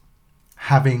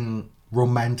having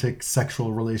romantic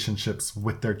sexual relationships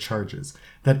with their charges.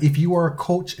 That if you are a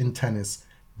coach in tennis,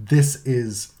 this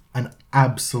is an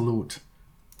absolute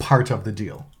part of the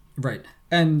deal. Right.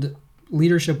 And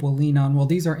leadership will lean on, well,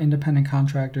 these are independent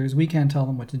contractors. We can't tell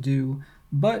them what to do,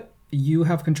 but you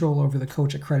have control over the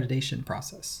coach accreditation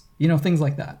process. Things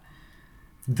like that.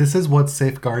 This is what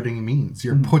safeguarding means.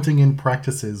 You're putting in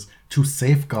practices to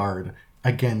safeguard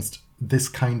against this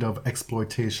kind of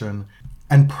exploitation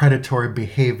and predatory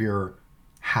behavior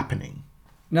happening.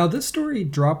 Now, this story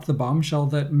dropped the bombshell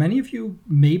that many of you,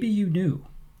 maybe you knew,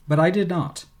 but I did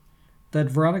not, that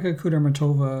Veronika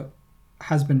Kudermetova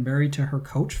has been married to her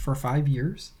coach for 5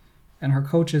 years, and her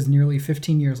coach is nearly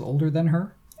 15 years older than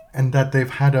her. And that they've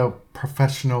had a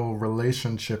professional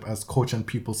relationship as coach and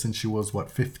pupil since she was,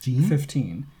 15?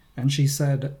 15. And she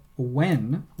said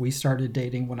when we started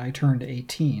dating, when I turned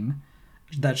 18,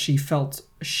 that she felt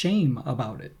shame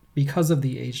about it because of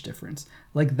the age difference.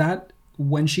 That,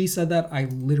 when she said that, I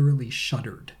literally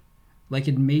shuddered.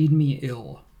 It made me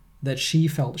ill that she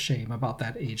felt shame about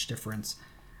that age difference.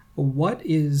 What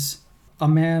is a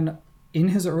man in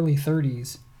his early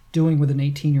 30s doing with an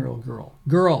 18-year-old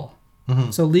girl?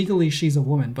 Mm-hmm. So legally she's a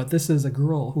woman, but this is a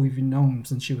girl who we've known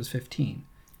since she was 15.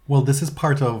 Well, this is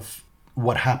part of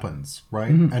what happens,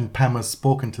 right? Mm-hmm. And Pam has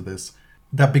spoken to this.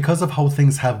 that because of how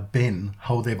things have been,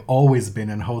 how they've always been,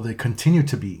 and how they continue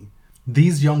to be,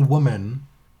 these young women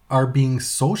are being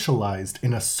socialized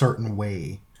in a certain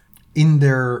way in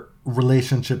their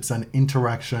relationships and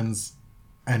interactions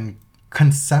and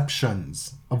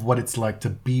conceptions of what it's like to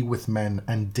be with men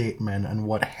and date men and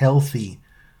what healthy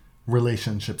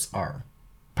relationships are.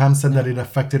 Pam said that it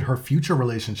affected her future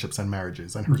relationships and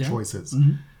marriages and her choices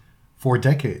for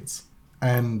decades.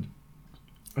 And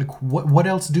like, what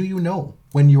else do you know?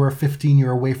 When you are 15,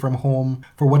 you're away from home.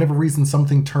 For whatever reason,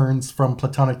 something turns from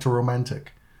platonic to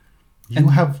romantic. You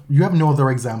have no other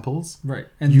examples. Right.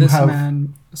 And this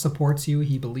man supports you.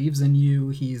 He believes in you.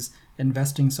 He's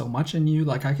investing so much in you.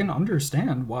 Like, I can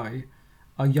understand why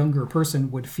a younger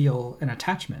person would feel an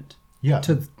attachment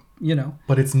to, you know.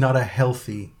 But it's not a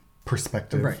healthy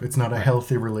perspective. Right. It's not a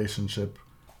healthy relationship.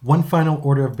 One final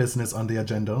order of business on the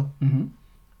agenda,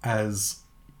 as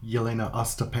Yelena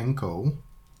Ostapenko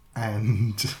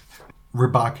and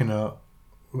Rybakina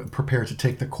prepare to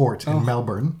take the court in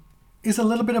Melbourne, is a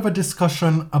little bit of a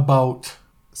discussion about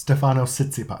Stefanos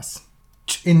Tsitsipas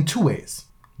in two ways.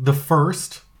 The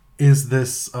first is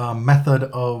this method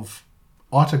of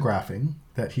autographing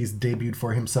that he's debuted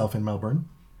for himself in Melbourne.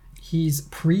 He's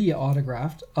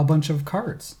pre-autographed a bunch of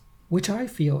cards, which I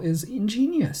feel is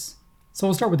ingenious. So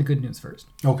we'll start with the good news first.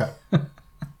 Okay.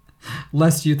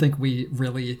 Lest you think we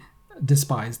really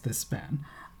despise this man.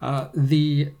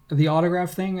 The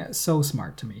autograph thing, so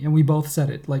smart to me. And we both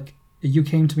said it. Like, you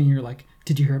came to me and you're like,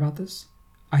 did you hear about this?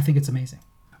 I think it's amazing.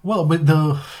 Well, but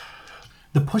the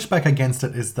pushback against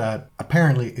it is that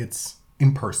apparently it's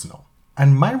impersonal.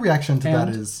 And my reaction to that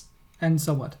is... And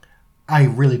so what? I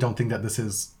really don't think that this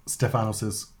is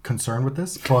Stefanos' concern with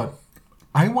this, but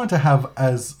I want to have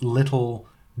as little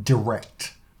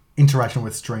direct interaction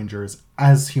with strangers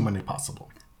as humanly possible.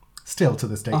 Still to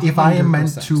this day. 100%. If I am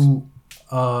meant to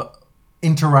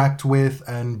interact with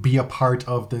and be a part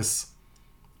of this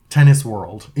tennis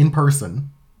world in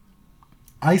person,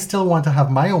 I still want to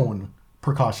have my own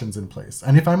precautions in place.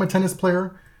 And if I'm a tennis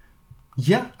player,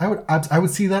 I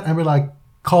would see that and be like,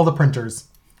 call the printers,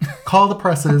 call the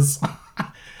presses.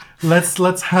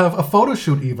 Let's have a photo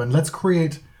shoot even. Let's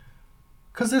create,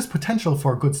 because there's potential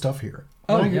for good stuff here.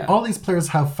 All these players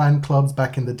have fan clubs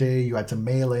back in the day. You had to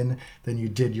mail in, then you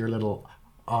did your little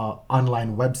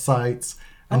online websites,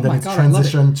 and then it's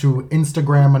transitioned to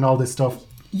Instagram and all this stuff.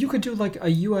 You could do like a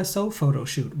USO photo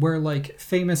shoot where like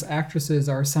famous actresses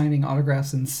are signing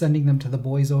autographs and sending them to the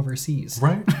boys overseas.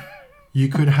 Right. You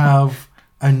could have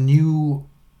a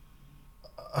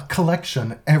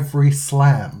collection every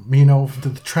slam. You know,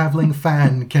 the traveling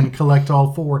fan can collect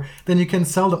all four. Then you can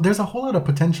sell them. There's a whole lot of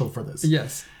potential for this.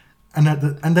 Yes. And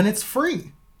then it's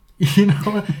free. You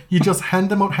know, you just hand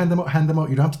them out.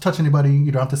 You don't have to touch anybody.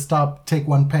 You don't have to stop, take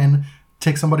one pen,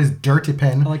 take somebody's dirty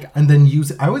pen, and then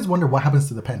use it. I always wonder what happens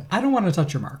to the pen. I don't want to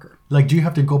touch your marker. Like, do you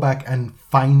have to go back and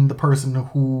find the person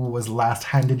who was last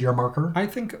handed your marker? I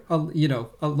think, a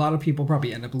lot of people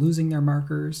probably end up losing their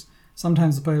markers.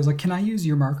 Sometimes the player's like, can I use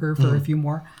your marker for a few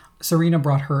more? Serena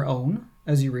brought her own,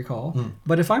 as you recall.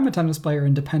 But if I'm a tennis player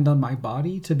and depend on my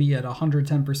body to be at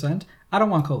 110%, I don't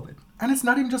want COVID. And it's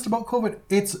not even just about COVID.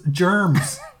 It's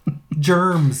germs.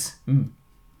 Germs.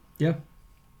 Yeah.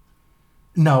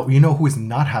 Now, you know who is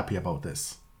not happy about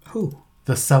this? Who?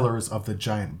 The sellers of the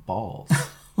giant balls.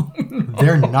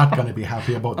 They're not going to be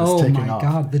happy about this taking off. Oh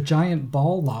my God, the giant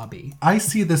ball lobby. I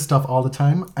see this stuff all the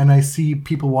time, and I see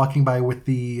people walking by with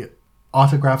the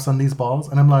autographs on these balls,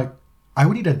 and I'm like, I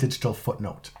would need a digital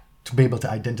footnote to be able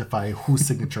to identify whose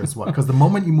signature is what. Because the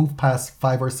moment you move past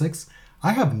 5 or 6,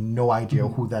 I have no idea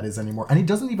who that is anymore. And it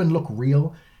doesn't even look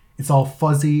real. It's all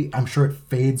fuzzy. I'm sure it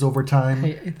fades over time.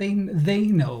 Hey, they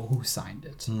know who signed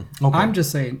it. Okay. I'm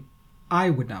just saying, I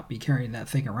would not be carrying that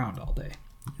thing around all day.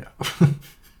 Yeah.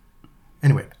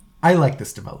 Anyway, I like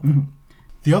this development.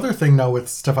 The other thing now with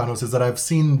Stefanos is that I've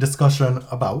seen discussion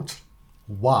about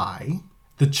why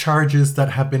the charges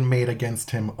that have been made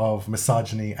against him of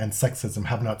misogyny and sexism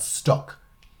have not stuck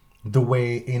the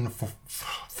way in,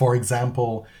 for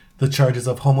example, the charges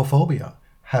of homophobia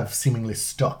have seemingly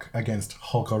stuck against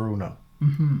Holger Rune.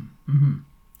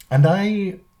 And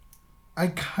I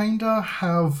kind of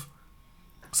have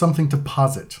something to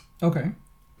posit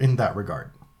in that regard.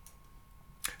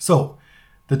 So,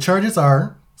 the charges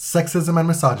are sexism and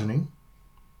misogyny,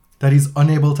 that he's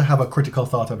unable to have a critical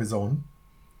thought of his own,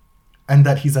 and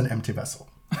that he's an empty vessel.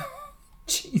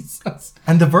 Jesus.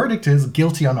 And the verdict is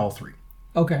guilty on all three.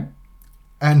 Okay.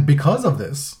 And because of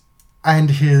this,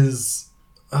 and his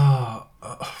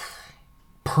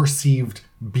perceived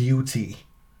beauty,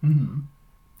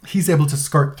 he's able to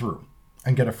skirt through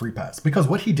and get a free pass. Because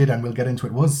what he did, and we'll get into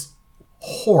it, was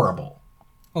horrible.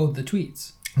 Oh, the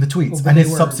tweets. The tweets and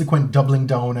his subsequent doubling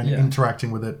down and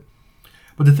interacting with it.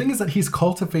 But the thing is that he's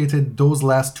cultivated those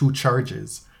last 2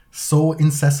 charges so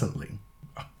incessantly,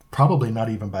 probably not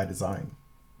even by design,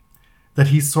 that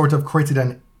he's sort of created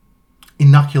an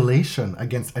inoculation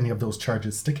against any of those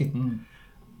charges sticking.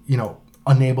 You know,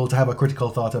 unable to have a critical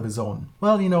thought of his own.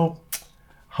 Well, you know,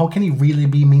 how can he really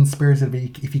be mean-spirited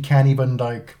if he can't even,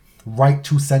 like, write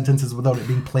 2 sentences without it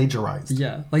being plagiarized?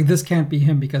 Yeah, like, this can't be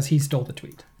him because he stole the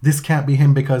tweet. This can't be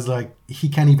him because, like, he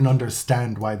can't even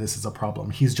understand why this is a problem.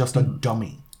 He's just a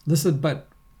dummy. But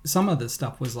some of this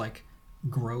stuff was, like,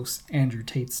 gross Andrew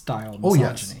Tate style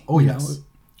misogyny. Oh, yes.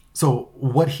 So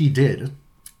what he did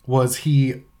was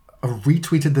he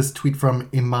retweeted this tweet from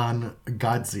Iman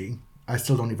Gadzi. I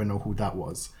still don't even know who that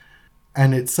was.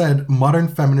 And it said, modern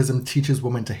feminism teaches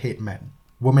women to hate men.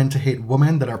 Women to hate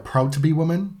women that are proud to be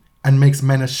women and makes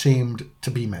men ashamed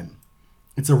to be men.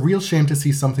 It's a real shame to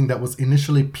see something that was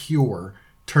initially pure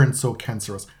turn so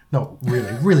cancerous. No,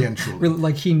 really, really and truly.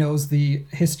 Like he knows the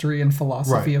history and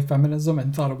philosophy of feminism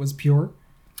and thought it was pure.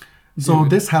 So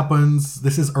this happens.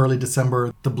 This is early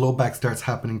December. The blowback starts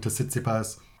happening to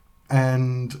Tsitsipas.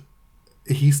 And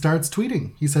he starts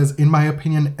tweeting. He says, in my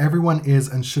opinion, everyone is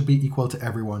and should be equal to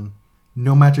everyone,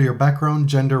 no matter your background,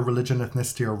 gender, religion,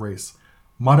 ethnicity, or race.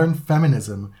 Modern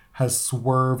feminism has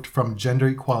swerved from gender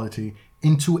equality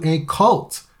into a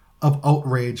cult of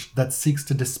outrage that seeks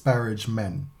to disparage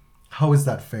men. How is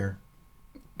that fair?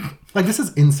 Like, this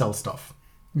is incel stuff.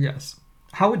 Yes.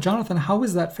 Jonathan, how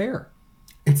is that fair?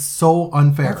 It's so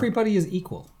unfair. Everybody is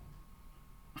equal.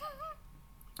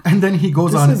 And then he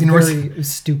goes this on is very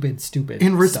stupid.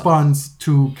 In response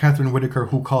to Catherine Whitaker,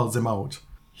 who calls him out,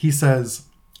 he says,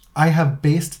 I have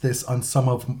based this on some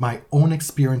of my own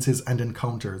experiences and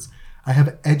encounters. I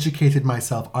have educated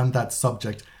myself on that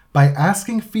subject by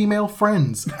asking female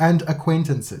friends and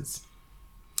acquaintances.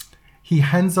 He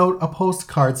hands out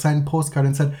a signed postcard,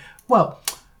 and said, well,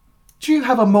 do you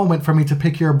have a moment for me to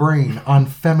pick your brain on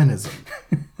feminism?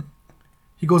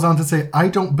 He goes on to say, I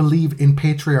don't believe in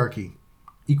patriarchy.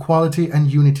 Equality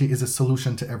and unity is a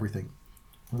solution to everything.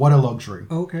 What a luxury.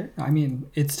 Okay. I mean,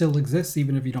 it still exists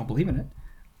even if you don't believe in it.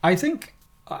 I think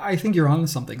you're onto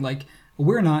something. Like,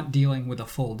 we're not dealing with a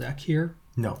full deck here.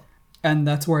 No. And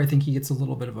that's where I think he gets a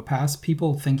little bit of a pass.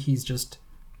 People think he's just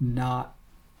not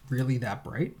really that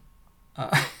bright.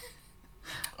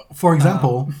 For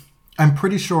example, I'm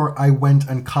pretty sure I went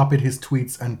and copied his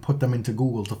tweets and put them into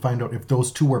Google to find out if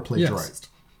those 2 were plagiarized. Yes.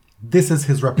 This is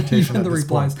his reputation at this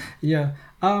point. Yeah.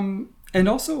 And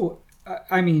also,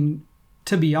 I mean,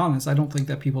 to be honest, I don't think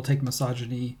that people take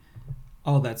misogyny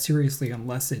all that seriously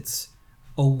unless it's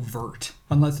overt,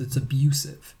 unless it's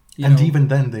abusive. Even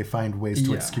then, they find ways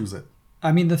to excuse it.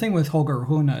 I mean, the thing with Holger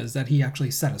Rune is that he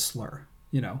actually said a slur.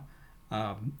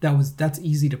 That's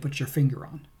easy to put your finger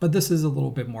on, but this is a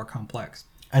little bit more complex.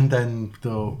 And then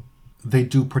they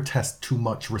do protest too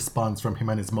much response from him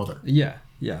and his mother. Yeah.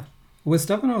 With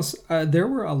Stefanos, there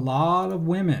were a lot of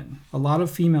women, a lot of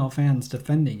female fans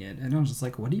defending it. And I was just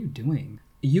like, what are you doing?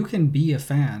 You can be a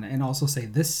fan and also say,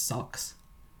 this sucks.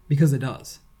 Because it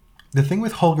does. The thing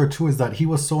with Holger, too, is that he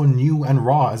was so new and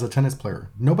raw as a tennis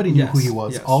player. Nobody knew who he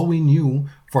was. Yes. All we knew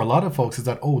for a lot of folks is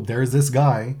that, oh, there's this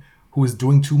guy who is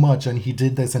doing too much and he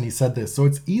did this and he said this. So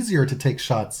it's easier to take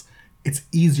shots. It's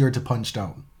easier to punch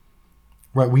down.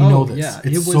 Right? We know this. Yeah,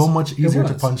 it's so much easier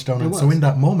to punch down. And so in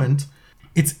that moment,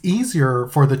 it's easier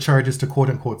for the charges to quote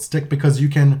unquote stick because you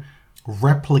can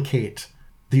replicate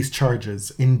these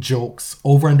charges in jokes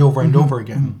over and over and over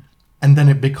again. And then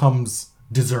it becomes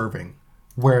deserving.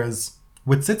 Whereas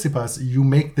with Tsitsipas, you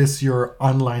make this your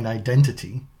online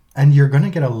identity and you're going to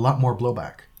get a lot more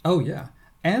blowback. Oh, yeah.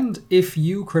 And if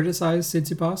you criticize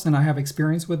Tsitsipas, and I have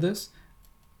experience with this,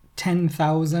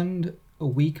 10,000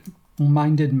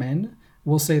 weak-minded men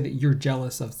will say that you're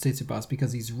jealous of Tsitsipas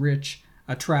because he's rich,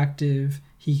 attractive,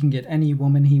 he can get any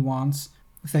woman he wants.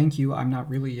 Thank you, I'm not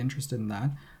really interested in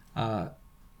that.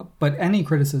 But any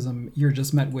criticism, you're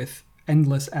just met with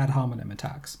endless ad hominem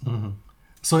attacks.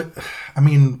 So, I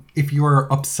mean, if you're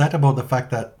upset about the fact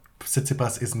that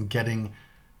Tsitsipas isn't getting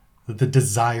the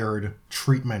desired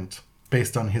treatment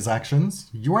based on his actions,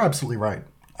 you are absolutely right.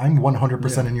 I'm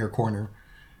 100% in your corner.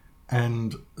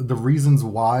 And the reasons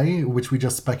why, which we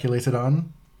just speculated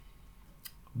on,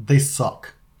 they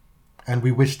suck. And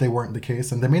we wish they weren't the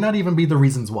case. And they may not even be the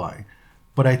reasons why.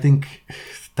 But I think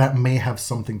that may have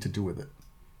something to do with it.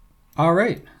 All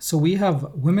right. So we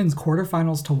have women's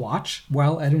quarterfinals to watch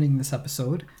while editing this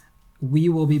episode. We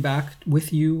will be back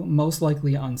with you most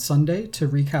likely on Sunday to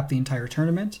recap the entire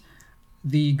tournament.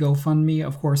 The GoFundMe,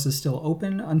 of course, is still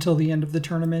open until the end of the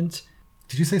tournament.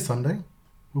 Did you say Sunday?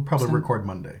 We'll probably record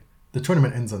Monday. The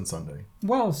tournament ends on Sunday.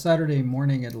 Well, Saturday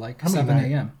morning at 7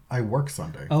 a.m. I work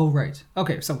Sunday. Oh, right.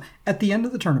 Okay, so at the end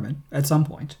of the tournament, at some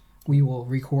point, we will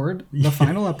record the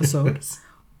final episode.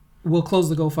 We'll close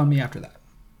the GoFundMe after that.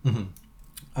 Mm-hmm.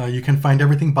 You can find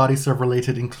everything body serve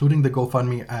related, including the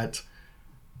GoFundMe, at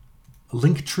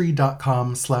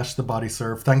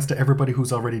linktree.com/thebodyserve. Thanks to everybody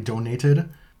who's already donated.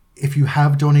 If you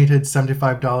have donated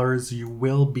 $75, you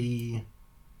will be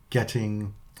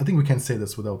getting... I think we can say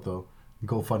this without the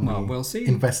GoFundMe. Well, we'll see.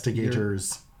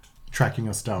 Investigators tracking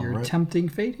us down, You're right? tempting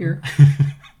fate here.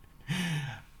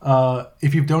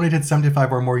 If you've donated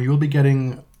 $75 or more, you'll be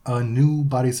getting a new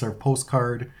body serve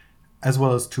postcard, as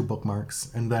well as 2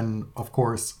 bookmarks. And then, of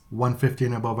course, $150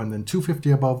 and above, and then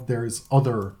 $250 above. There's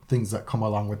other things that come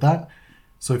along with that.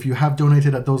 So if you have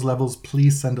donated at those levels,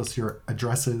 please send us your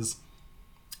addresses.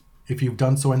 If you've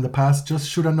done so in the past, just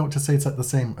shoot a note to say it's at the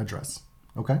same address.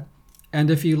 Okay? And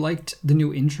if you liked the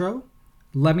new intro,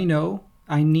 let me know.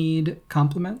 I need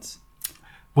compliments.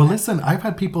 Well, listen, I've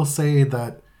had people say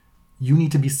that you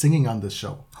need to be singing on this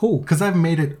show. Who? Because I've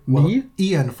made it... Well, Me?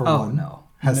 Ian, for one, no.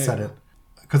 has said it.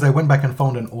 Because I went back and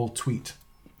found an old tweet.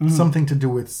 Something to do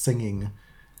with singing.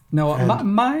 No,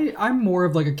 I'm more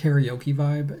of like a karaoke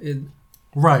vibe.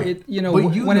 Right.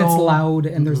 When it's loud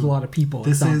and there's a lot of people,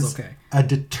 it sounds okay. A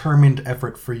determined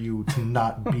effort for you to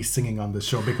not be singing on this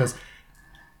show, because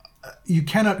you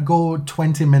cannot go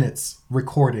 20 minutes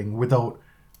recording without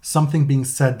something being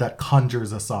said that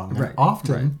conjures a song. Right. And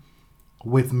often,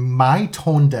 with my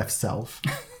tone deaf self,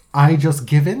 I just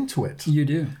give in to it. You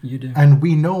do. And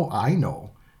I know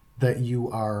that you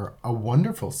are a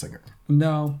wonderful singer.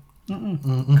 No.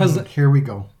 Because here we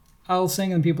go. I'll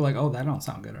sing and people are like, oh, that don't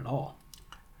sound good at all.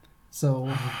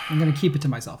 So I'm going to keep it to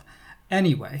myself.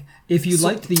 Anyway, if you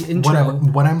liked the intro...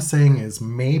 What I'm saying is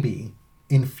maybe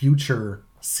in future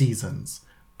seasons,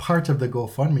 part of the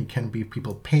GoFundMe can be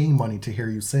people paying money to hear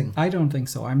you sing. I don't think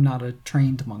so. I'm not a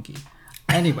trained monkey.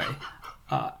 Anyway,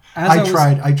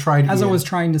 I tried. As I was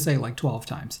trying to say 12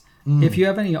 times. If you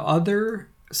have any other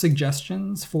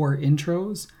suggestions for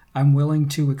intros, I'm willing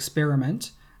to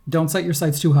experiment. Don't set your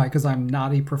sights too high because I'm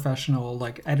not a professional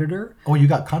editor. Oh, you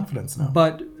got confidence now.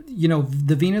 But,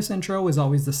 the Venus intro is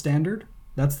always the standard.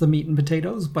 That's the meat and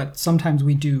potatoes, but sometimes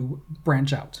we do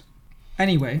branch out.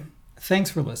 Anyway,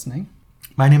 thanks for listening.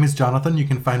 My name is Jonathan. You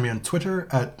can find me on Twitter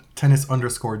at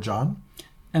tennis_John.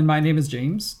 And my name is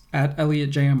James at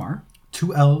ElliotJMR.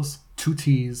 2 L's, 2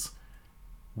 T's.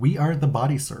 We are the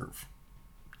Body Serve.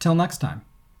 Till next time.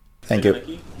 Thank you.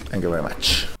 Thank you very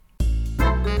much.